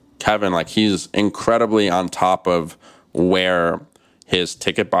props to Kevin. Like, he's incredibly on top of where his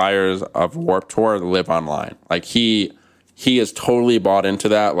ticket buyers of Warped Tour live online. Like, he is totally bought into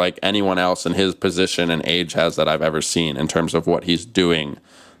that, like anyone else in his position and age has that I've ever seen, in terms of what he's doing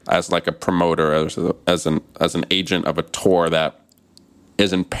as like a promoter, as an agent of a tour that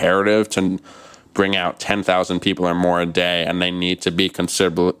is imperative to bring out 10,000 people or more a day, and they need to be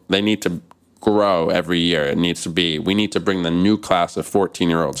considerable. They need to grow every year. We need to bring the new class of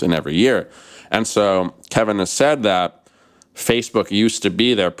 14-year-olds in every year. And so Kevin has said that Facebook used to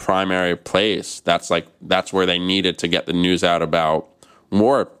be their primary place. That's where they needed to get the news out about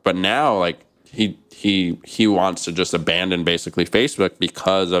Warp. But now, like, he wants to just abandon basically Facebook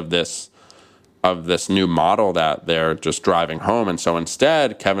because of this new model that they're just driving home. And so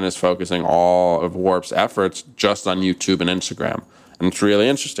instead, Kevin is focusing all of Warp's efforts just on YouTube and Instagram. And it's really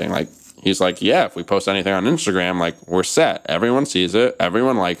interesting. Like, he's like, yeah, if we post anything on Instagram, like, we're set. Everyone sees it.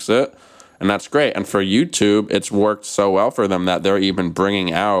 Everyone likes it. And that's great. And for YouTube, it's worked so well for them that they're even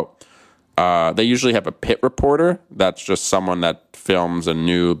bringing out they usually have a pit reporter. That's just someone that films a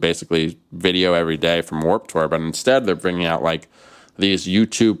new, basically, video every day from Warped Tour. But instead, they're bringing out like these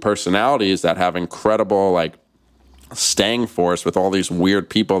YouTube personalities that have incredible like staying force with all these weird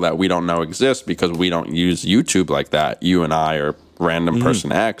people that we don't know exist because we don't use YouTube like that. You and I or random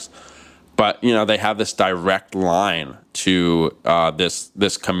person X. But you know, they have this direct line to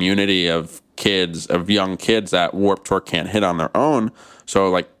this community of kids, of young kids that Warped Tour can't hit on their own. So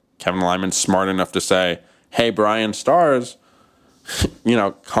like Kevin Lyman's smart enough to say, "Hey, Brian Stars, you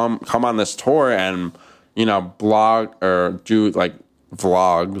know, come on this tour and, you know, blog or do like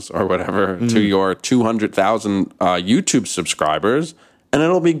vlogs or whatever to your 200,000 YouTube subscribers, and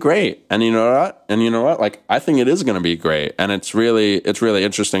it'll be great." And you know what? Like, I think it is going to be great, and it's really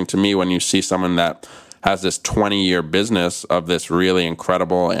interesting to me when you see someone that has this 20-year business of this really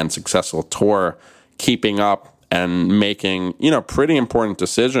incredible and successful tour, keeping up and making, you know, pretty important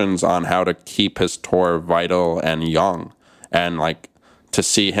decisions on how to keep his tour vital and young. And like, to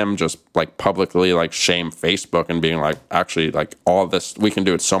see him just like publicly like shame Facebook and being like, actually, like, all this, we can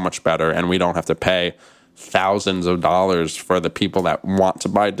do it so much better, and we don't have to pay thousands of dollars for the people that want to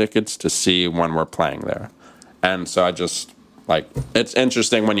buy tickets to see when we're playing there. And so I just like, it's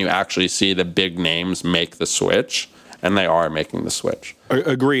interesting when you actually see the big names make the switch, and they are making the switch.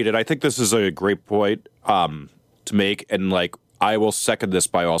 Agreed. And I think this is a great point to make. And like, I will second this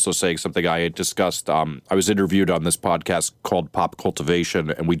by also saying something I had discussed. I was interviewed on this podcast called Pop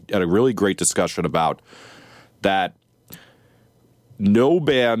Cultivation, and we had a really great discussion about that. No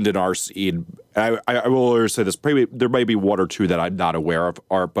band in our scene, I will always say this, probably there may be one or two that I'm not aware of,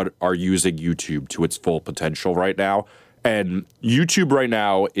 are using YouTube to its full potential right now. And YouTube right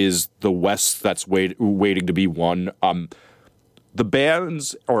now is the West that's waiting to be won. The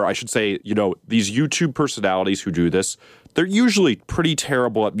bands, or I should say, you know, these YouTube personalities who do this, they're usually pretty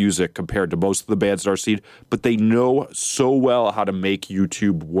terrible at music compared to most of the bands in our scene, but they know so well how to make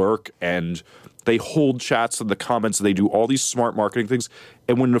YouTube work, and they hold chats in the comments, and they do all these smart marketing things.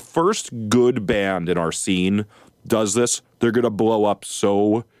 And when the first good band in our scene does this, they're going to blow up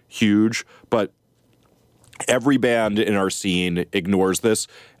so huge. But every band in our scene ignores this.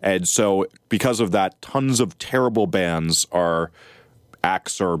 And so because of that, tons of terrible bands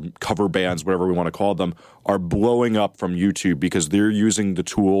acts or cover bands, whatever we want to call them, are blowing up from YouTube because they're using the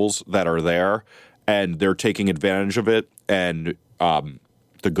tools that are there, and they're taking advantage of it, and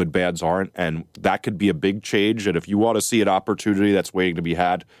the good bands aren't. And that could be a big change. And if you want to see an opportunity that's waiting to be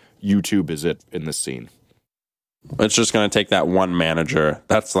had, YouTube is it in this scene. It's just going to take that one manager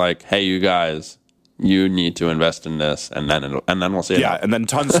that's like, "Hey, you guys, you need to invest in this," and then we'll see it. Yeah, and then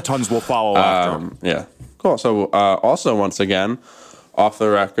tons will follow after. Yeah, cool. So also, once again, Off the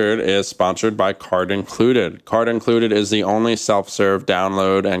Record is sponsored by Card Included. Card Included is the only self-serve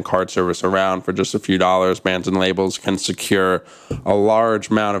download and card service around. For just a few dollars, bands and labels can secure a large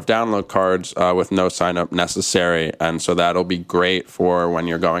amount of download cards with no sign-up necessary. And so that'll be great for when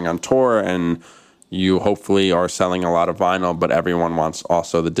you're going on tour and you hopefully are selling a lot of vinyl, but everyone wants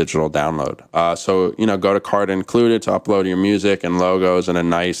also the digital download. So, you know, go to Card Included to upload your music and logos in a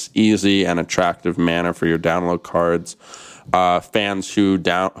nice, easy, and attractive manner for your download cards. Fans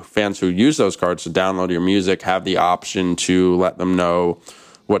who use those cards to download your music have the option to let them know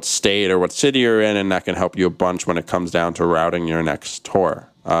what state or what city you're in, and that can help you a bunch when it comes down to routing your next tour.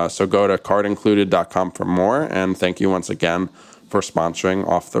 So go to cardincluded.com for more, and thank you once again for sponsoring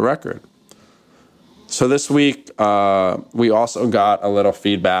Off the Record. So this week, we also got a little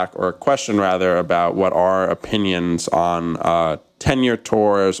feedback, or a question rather, about what our opinions on 10-year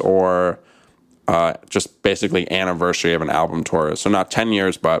tours or just basically anniversary of an album tour. So not 10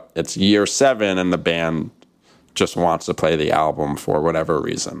 years, but it's year 7 and the band just wants to play the album for whatever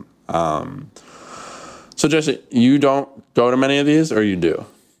reason. So Jesse, you don't go to many of these, or you do?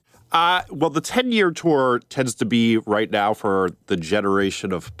 Well, the 10-year tour tends to be right now for the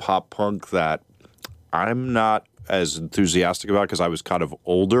generation of pop punk that I'm not as enthusiastic about because I was kind of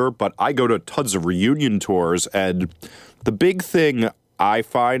older, but I go to tons of reunion tours, and the big thing I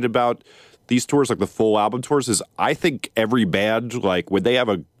find about these tours, like the full album tours, is I think every band, like when they have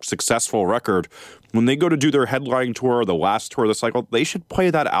a successful record, when they go to do their headlining tour, the last tour of the cycle, they should play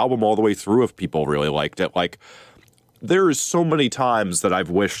that album all the way through if people really liked it. Like, there is so many times that I've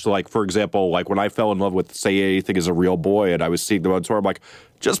wished, like, for example, like when I fell in love with Say Anything Is a Real Boy and I was seeing them on tour, I'm like,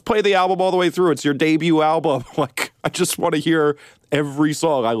 just play the album all the way through. It's your debut album. Like, I just want to hear every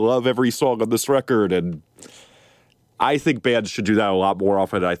song. I love every song on this record. And I think bands should do that a lot more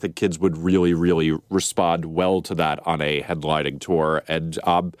often. I think kids would really, really respond well to that on a headlining tour and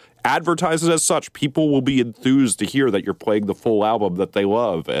advertise it as such. People will be enthused to hear that you're playing the full album that they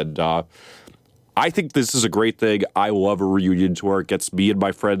love. And I think this is a great thing. I love a reunion tour. It gets me and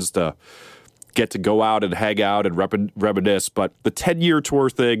my friends to get to go out and hang out and reminisce. But the 10-year tour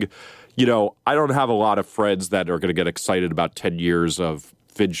thing, you know, I don't have a lot of friends that are going to get excited about 10 years of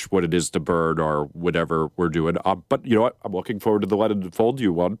Finch What It Is to Burn or whatever we're doing. But you know what? I'm looking forward to the Let It Fold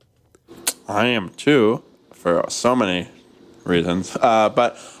You one. I am too, for so many reasons.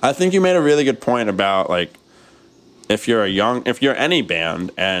 But I think you made a really good point about, like, if you're any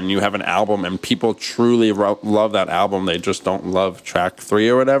band and you have an album and people truly love that album, they just don't love track 3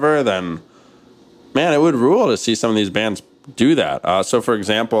 or whatever, then, man, it would rule to see some of these bands do that. So, for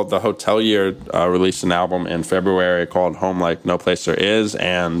example, the Hotelier released an album in February called Home Like No Place There Is,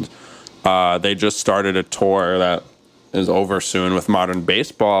 and they just started a tour that is over soon with Modern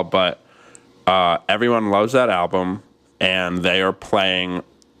Baseball, but everyone loves that album, and they are playing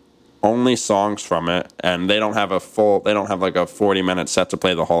only songs from it, and they don't have like a 40-minute set to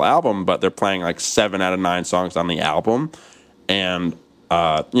play the whole album, but they're playing like 7 out of 9 songs on the album, and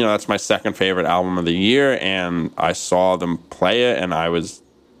that's my second favorite album of the year, and I saw them play it, and I was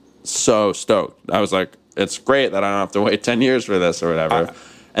so stoked. I was like, it's great that I don't have to wait 10 years for this or whatever.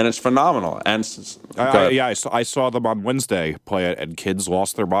 And it's phenomenal. And I saw them on Wednesday play it, and kids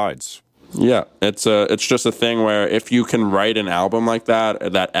lost their minds. Yeah, it's just a thing where if you can write an album like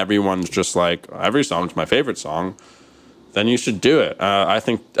that everyone's just like, every song's my favorite song, then you should do it. I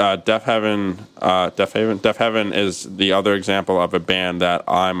think Deaf Heaven is the other example of a band that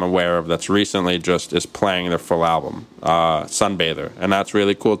I'm aware of that's recently just is playing their full album, Sunbather, and that's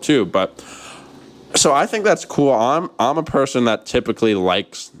really cool too. But so I think that's cool. I'm a person that typically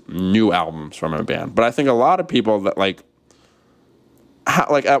likes new albums from a band, but I think a lot of people that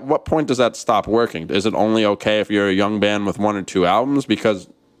at what point does that stop working? Is it only okay if you're a young band with 1 or 2 albums? Because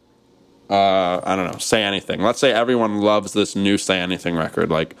I don't know, Say Anything. Let's say everyone loves this new Say Anything record.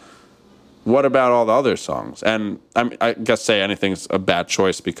 Like, what about all the other songs? And I guess Say Anything's a bad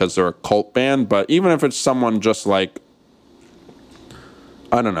choice because they're a cult band, but even if it's someone just like,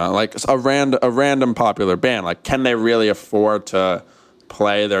 I don't know, like a random popular band, like, can they really afford to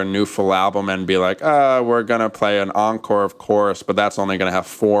play their new full album and be like, we're going to play an encore of Chorus, but that's only going to have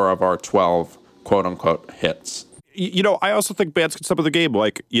 4 of our 12 quote-unquote hits? You know, I also think bands can step up the game.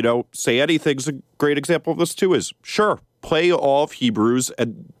 Like, you know, Say Anything's a great example of this too. Is sure, play all of Hebrews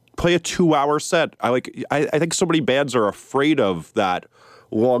and play a 2-hour set. I think so many bands are afraid of that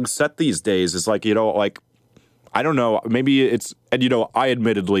long set these days. It's like, you know, like, I don't know, maybe it's, and you know, I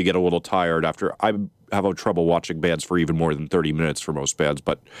admittedly get a little tired after I have trouble watching bands for even more than 30 minutes for most bands.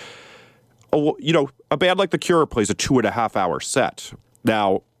 But you know, a band like The Cure plays a 2.5-hour set.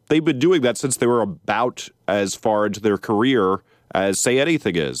 Now, they've been doing that since they were about as far into their career as Say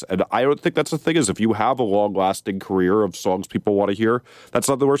Anything is. And I don't think that's the thing, is if you have a long-lasting career of songs people want to hear, that's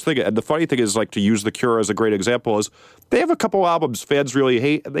not the worst thing. And the funny thing is, like, to use The Cure as a great example, is they have a couple albums fans really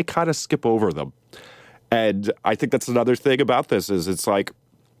hate, and they kind of skip over them. And I think that's another thing about this, is it's like,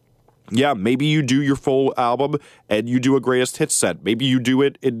 yeah, maybe you do your full album, and you do a greatest hits set. Maybe you do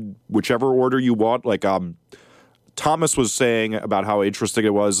it in whichever order you want. Like, Thomas was saying about how interesting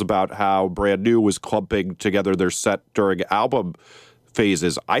it was about how Brand New was clumping together their set during album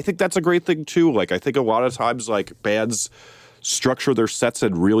phases. I think that's a great thing too. Like, I think a lot of times, like, bands structure their sets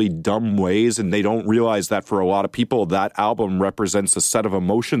in really dumb ways, and they don't realize that for a lot of people, that album represents a set of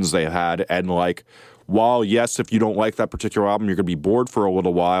emotions they had. And like, while yes, if you don't like that particular album, you're going to be bored for a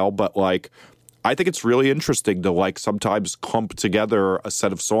little while, but like, I think it's really interesting to like sometimes clump together a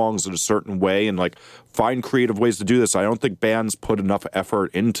set of songs in a certain way and like find creative ways to do this. I don't think bands put enough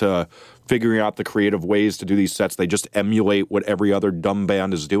effort into figuring out the creative ways to do these sets. They just emulate what every other dumb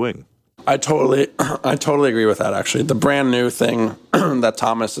band is doing. I totally agree with that, actually. The Brand New thing that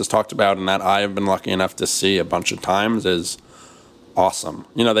Thomas has talked about and that I have been lucky enough to see a bunch of times is awesome.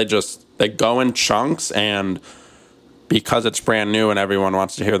 You know, they go in chunks, and because it's brand new and everyone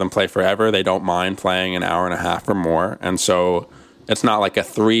wants to hear them play forever, they don't mind playing an hour and a half or more. And so it's not like a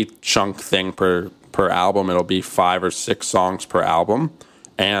 3-chunk thing per album. It'll be 5 or 6 songs per album.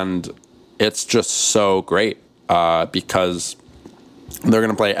 And it's just so great because they're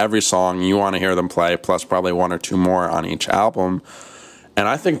going to play every song you want to hear them play, plus probably 1 or 2 more on each album. And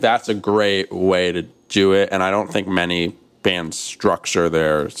I think that's a great way to do it. And I don't think many bands structure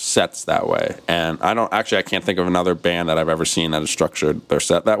their sets that way. And I can't think of another band that I've ever seen that has structured their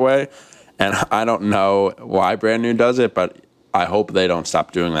set that way. And I don't know why Brand New does it, but I hope they don't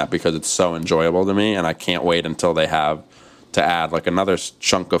stop doing that because it's so enjoyable to me, and I can't wait until they have to add like another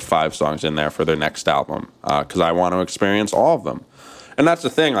chunk of 5 songs in there for their next album, because I want to experience all of them. And that's the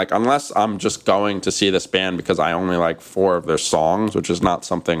thing, like, unless I'm just going to see this band because I only like 4 of their songs, which is not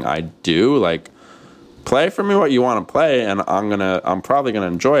something I do, like, play for me what you want to play, and I'm probably gonna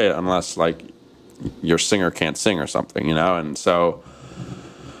enjoy it, unless like your singer can't sing or something, you know. And so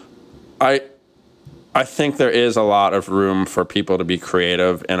I think there is a lot of room for people to be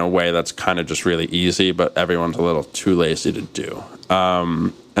creative in a way that's kind of just really easy, but everyone's a little too lazy to do.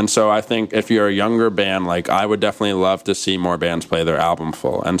 And so I think if you're a younger band, like, I would definitely love to see more bands play their album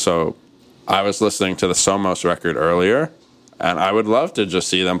full. And so I was listening to the Somos record earlier, and I would love to just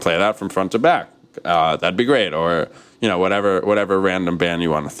see them play that from front to back. That'd be great. Or, you know, whatever random band you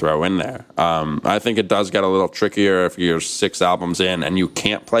want to throw in there. I think it does get a little trickier if you're 6 albums in and you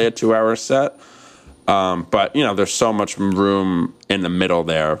can't play a 2-hour set. But, you know, there's so much room in the middle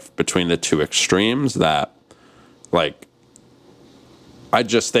there between the 2 extremes that, like, I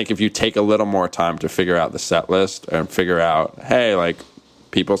just think if you take a little more time to figure out the set list and figure out, hey, like,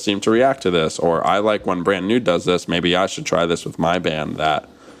 people seem to react to this, or I like when Brand New does this, maybe I should try this with my band, that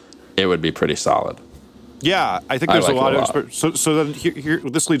it would be pretty solid. Yeah, I think there's a lot of... So then here,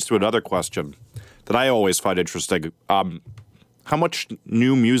 this leads to another question that I always find interesting. How much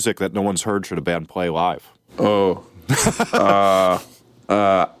new music that no one's heard should a band play live? Oh.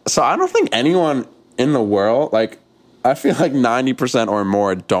 So I don't think anyone in the world, like, I feel like 90% or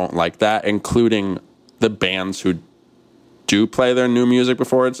more don't like that, including the bands who do play their new music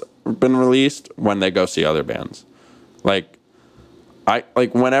before it's been released when they go see other bands. Like,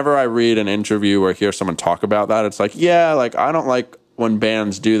 whenever I read an interview or hear someone talk about that, it's like, yeah, like, I don't like when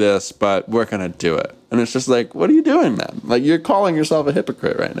bands do this, but we're going to do it. And it's just like, what are you doing, man? Like, you're calling yourself a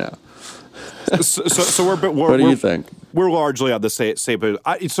hypocrite right now. So we're what do you think? We're largely on the same page.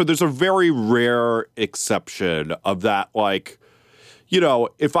 So there's a very rare exception of that, like, you know,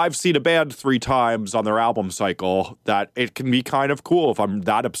 if I've seen a band 3 times on their album cycle, that it can be kind of cool if I'm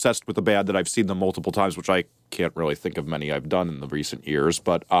that obsessed with a band that I've seen them multiple times, which I can't really think of many I've done in the recent years.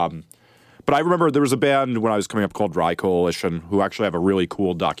 But I remember there was a band when I was coming up called Rye Coalition, who actually have a really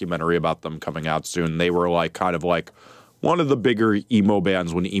cool documentary about them coming out soon. They were like kind of like one of the bigger emo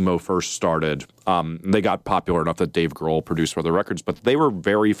bands when emo first started. They got popular enough that Dave Grohl produced other records, but they were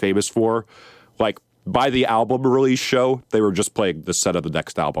very famous for, like, by the album release show, they were just playing the set of the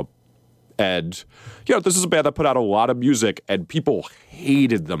next album. And, you know, this is a band that put out a lot of music, and people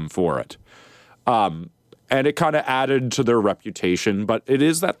hated them for it. And it kind of added to their reputation, but it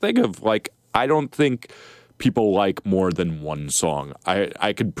is that thing of, like, I don't think people like more than one song.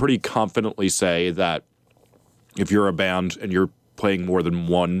 I could pretty confidently say that if you're a band and you're playing more than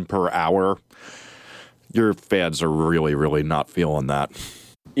one per hour, your fans are really, really not feeling that.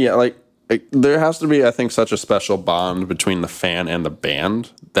 Yeah, like there has to be, I think, such a special bond between the fan and the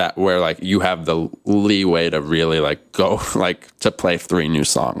band that where, like, you have the leeway to really, like, go, like, to play 3 new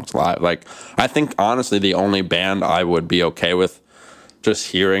songs live. Like, I think, honestly, the only band I would be okay with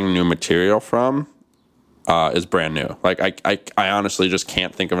just hearing new material from is Brand New. Like, I honestly just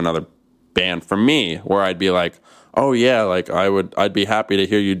can't think of another band for me where I'd be like, oh yeah, like I'd be happy to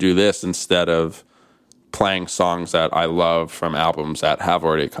hear you do this instead of playing songs that I love from albums that have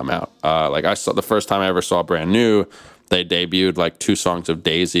already come out. Like, I saw the first time I ever saw Brand New, they debuted like 2 songs of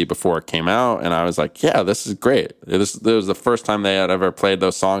Daisy before it came out, and I was like, yeah, this is great. This was the first time they had ever played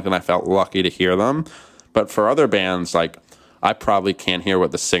those songs, and I felt lucky to hear them. But for other bands, like, I probably can't hear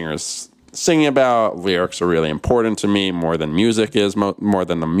what the singer's singing about. Lyrics are really important to me more than music is, more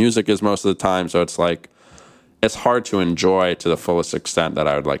than the music is most of the time. So it's like, it's hard to enjoy to the fullest extent that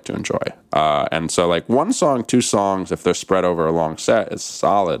I would like to enjoy. And so, like, 1 song, 2 songs, if they're spread over a long set, is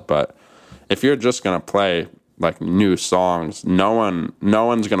solid. But if you're just going to play, like, new songs, no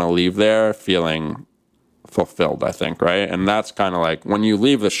one's going to leave there feeling fulfilled, I think, right? And that's kind of like, when you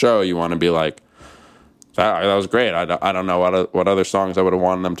leave the show, you want to be like, that was great. I don't know what other songs I would have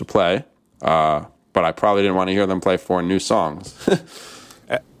wanted them to play, but I probably didn't want to hear them play 4 new songs.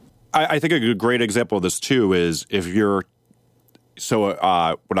 I think a great example of this, too, is if you're...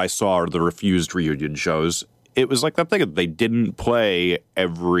 So when I saw the Refused reunion shows, it was like that thing that they didn't play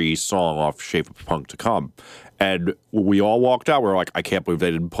every song off Shape of Punk to Come. And we all walked out, we were like, I can't believe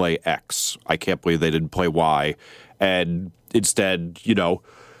they didn't play X. I can't believe they didn't play Y. And instead, you know,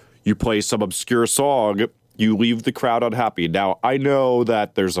 you play some obscure song, you leave the crowd unhappy. Now, I know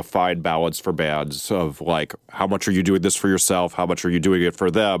that there's a fine balance for bands of, like, how much are you doing this for yourself? How much are you doing it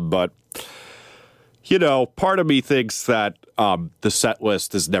for them? But, you know, part of me thinks that the set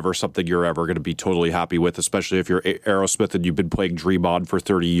list is never something you're ever going to be totally happy with, especially if you're Aerosmith and you've been playing Dream On for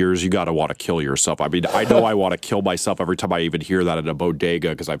 30 years. You got to want to kill yourself. I mean, I know I want to kill myself every time I even hear that in a bodega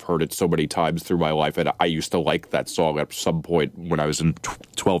because I've heard it so many times through my life, and I used to like that song at some point when I was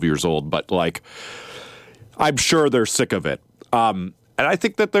 12 years old. But, like, I'm sure they're sick of it. And I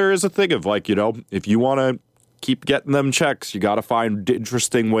think that there is a thing of, like, you know, if you want to keep getting them checks, you got to find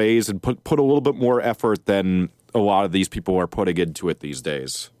interesting ways and put a little bit more effort than a lot of these people are putting into it these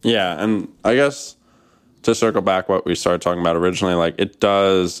days. Yeah, and I guess to circle back what we started talking about originally, like it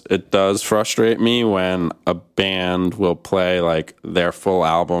does frustrate me when a band will play like their full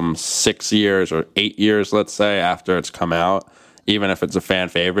album 6 years or 8 years, let's say, after it's come out, even if it's a fan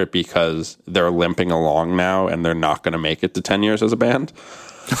favorite, because they're limping along now and they're not going to make it to 10 years as a band.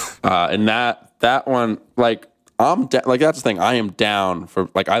 And that one, like, like that's the thing. I am down for,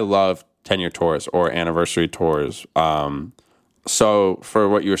 like, I love 10-year tours or anniversary tours. So for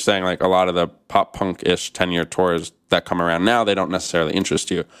what you were saying, like a lot of the pop punk-ish 10-year tours that come around now, they don't necessarily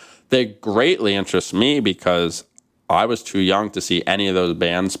interest you. They greatly interest me because I was too young to see any of those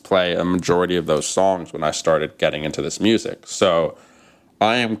bands play a majority of those songs when I started getting into this music. So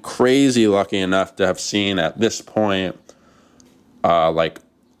I am crazy lucky enough to have seen at this point, like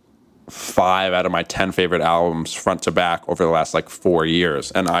 5 out of my 10 favorite albums front to back over the last like 4 years.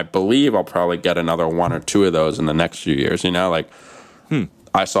 And I believe I'll probably get another 1 or 2 of those in the next few years. You know, like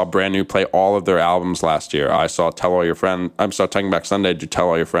I saw Brand New play all of their albums last year. I saw Taking Back Sunday do Tell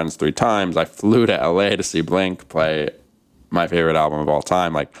All Your Friends 3 times. I flew to LA to see Blink play my favorite album of all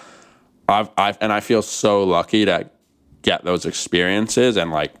time. Like I feel so lucky to get those experiences,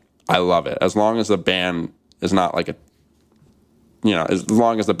 and like I love it. As long as the band is not like as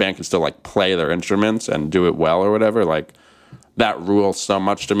long as the band can still like play their instruments and do it well or whatever, like that rules so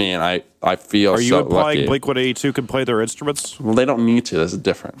much to me, and I feel so lucky. Are you implying Blink-182 can play their instruments? Well, they don't need to. There's a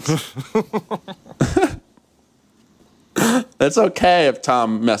difference. It's okay if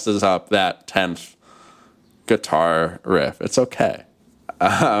Tom messes up that 10th guitar riff. It's okay.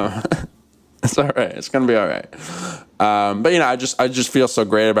 It's all right. It's gonna be all right. But I just feel so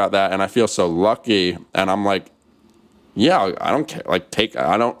great about that, and I feel so lucky, and I'm like, yeah, I don't care. Like,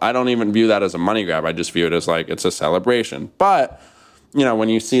 I don't even view that as a money grab. I just view it as like it's a celebration. But when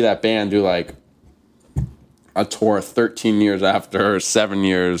you see that band do like a tour 13 years after, or 7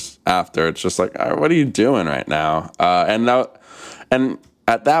 years after, it's just like, all right, what are you doing right now? And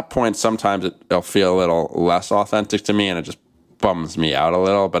at that point, sometimes it'll feel a little less authentic to me, and it just bums me out a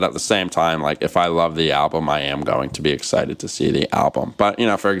little. But at the same time, like if I love the album, I am going to be excited to see the album. But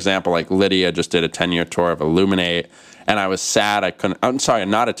for example, like Lydia just did a 10-year tour of Illuminate. And I was sad I'm sorry,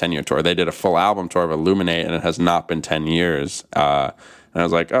 not a 10-year tour. They did a full album tour of Illuminate, and it has not been 10 years. And I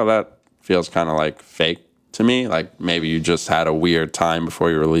was like, oh, that feels kind of like fake to me. Like maybe you just had a weird time before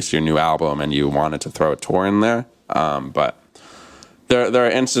you released your new album and you wanted to throw a tour in there. But there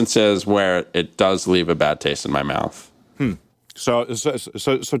are instances where it does leave a bad taste in my mouth. So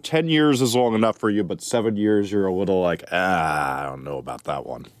 10 years is long enough for you, but 7 years you're a little like, I don't know about that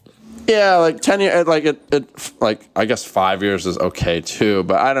one. Yeah, like 10 years, like I guess 5 years is okay too,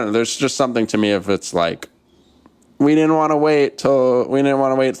 but I don't know. There's just something to me if it's like, we didn't want to wait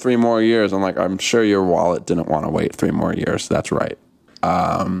 3 more years. I'm like, I'm sure your wallet didn't want to wait 3 more years. That's right.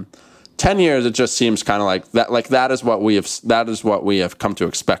 10 years, it just seems kind of like that. Like that is what we have come to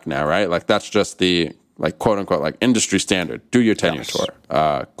expect now, right? Like that's just the like quote unquote like industry standard. Do your 10-year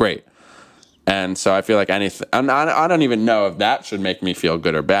tour. Great. And so I feel like anything, I don't even know if that should make me feel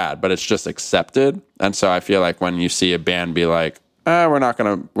good or bad, but it's just accepted. And so I feel like when you see a band be like, we're not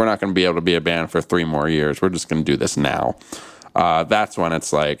gonna be able to be a band for 3 more years. We're just gonna do this now. That's when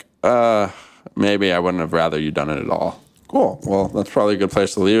it's like, maybe I wouldn't have rather you done it at all. Cool. Well, that's probably a good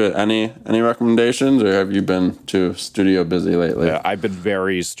place to leave it. Any recommendations, or have you been too studio busy lately? Yeah, I've been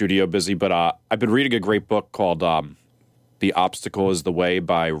very studio busy, but I've been reading a great book called The Obstacle is the Way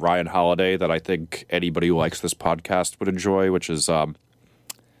by Ryan Holiday that I think anybody who likes this podcast would enjoy, which is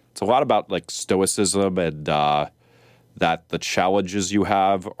it's a lot about like stoicism and that the challenges you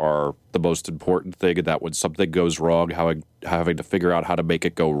have are the most important thing, and that when something goes wrong, having to figure out how to make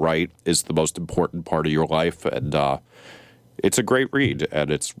it go right is the most important part of your life. And it's a great read,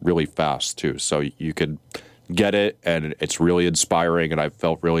 and it's really fast too, so you can get it, and it's really inspiring, and I've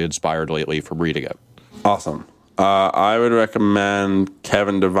felt really inspired lately from reading it. Awesome. I would recommend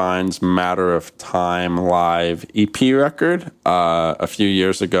Kevin Devine's Matter of Time live EP record. A few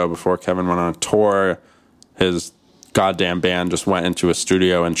years ago, before Kevin went on a tour, his goddamn band just went into a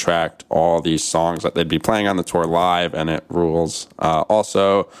studio and tracked all these songs that they'd be playing on the tour live, and it rules.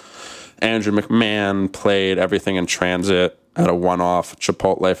 Also, Andrew McMahon played Everything in Transit at a one-off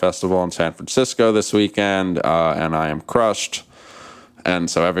Chipotle festival in San Francisco this weekend, and I am crushed.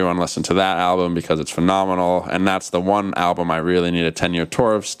 And so everyone listen to that album because it's phenomenal. And that's the one album I really need a 10-year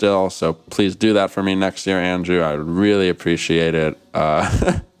tour of still. So please do that for me next year, Andrew. I would really appreciate it.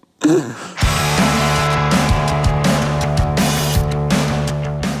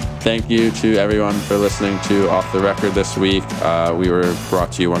 Thank you to everyone for listening to Off the Record this week. We were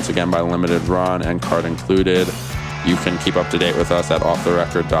brought to you once again by Limited Run and Card Included. You can keep up to date with us at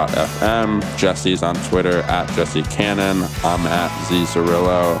offtherecord.fm. Jesse's on Twitter at Jesse Cannon. I'm at Z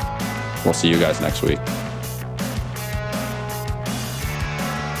Cirillo. We'll see you guys next week.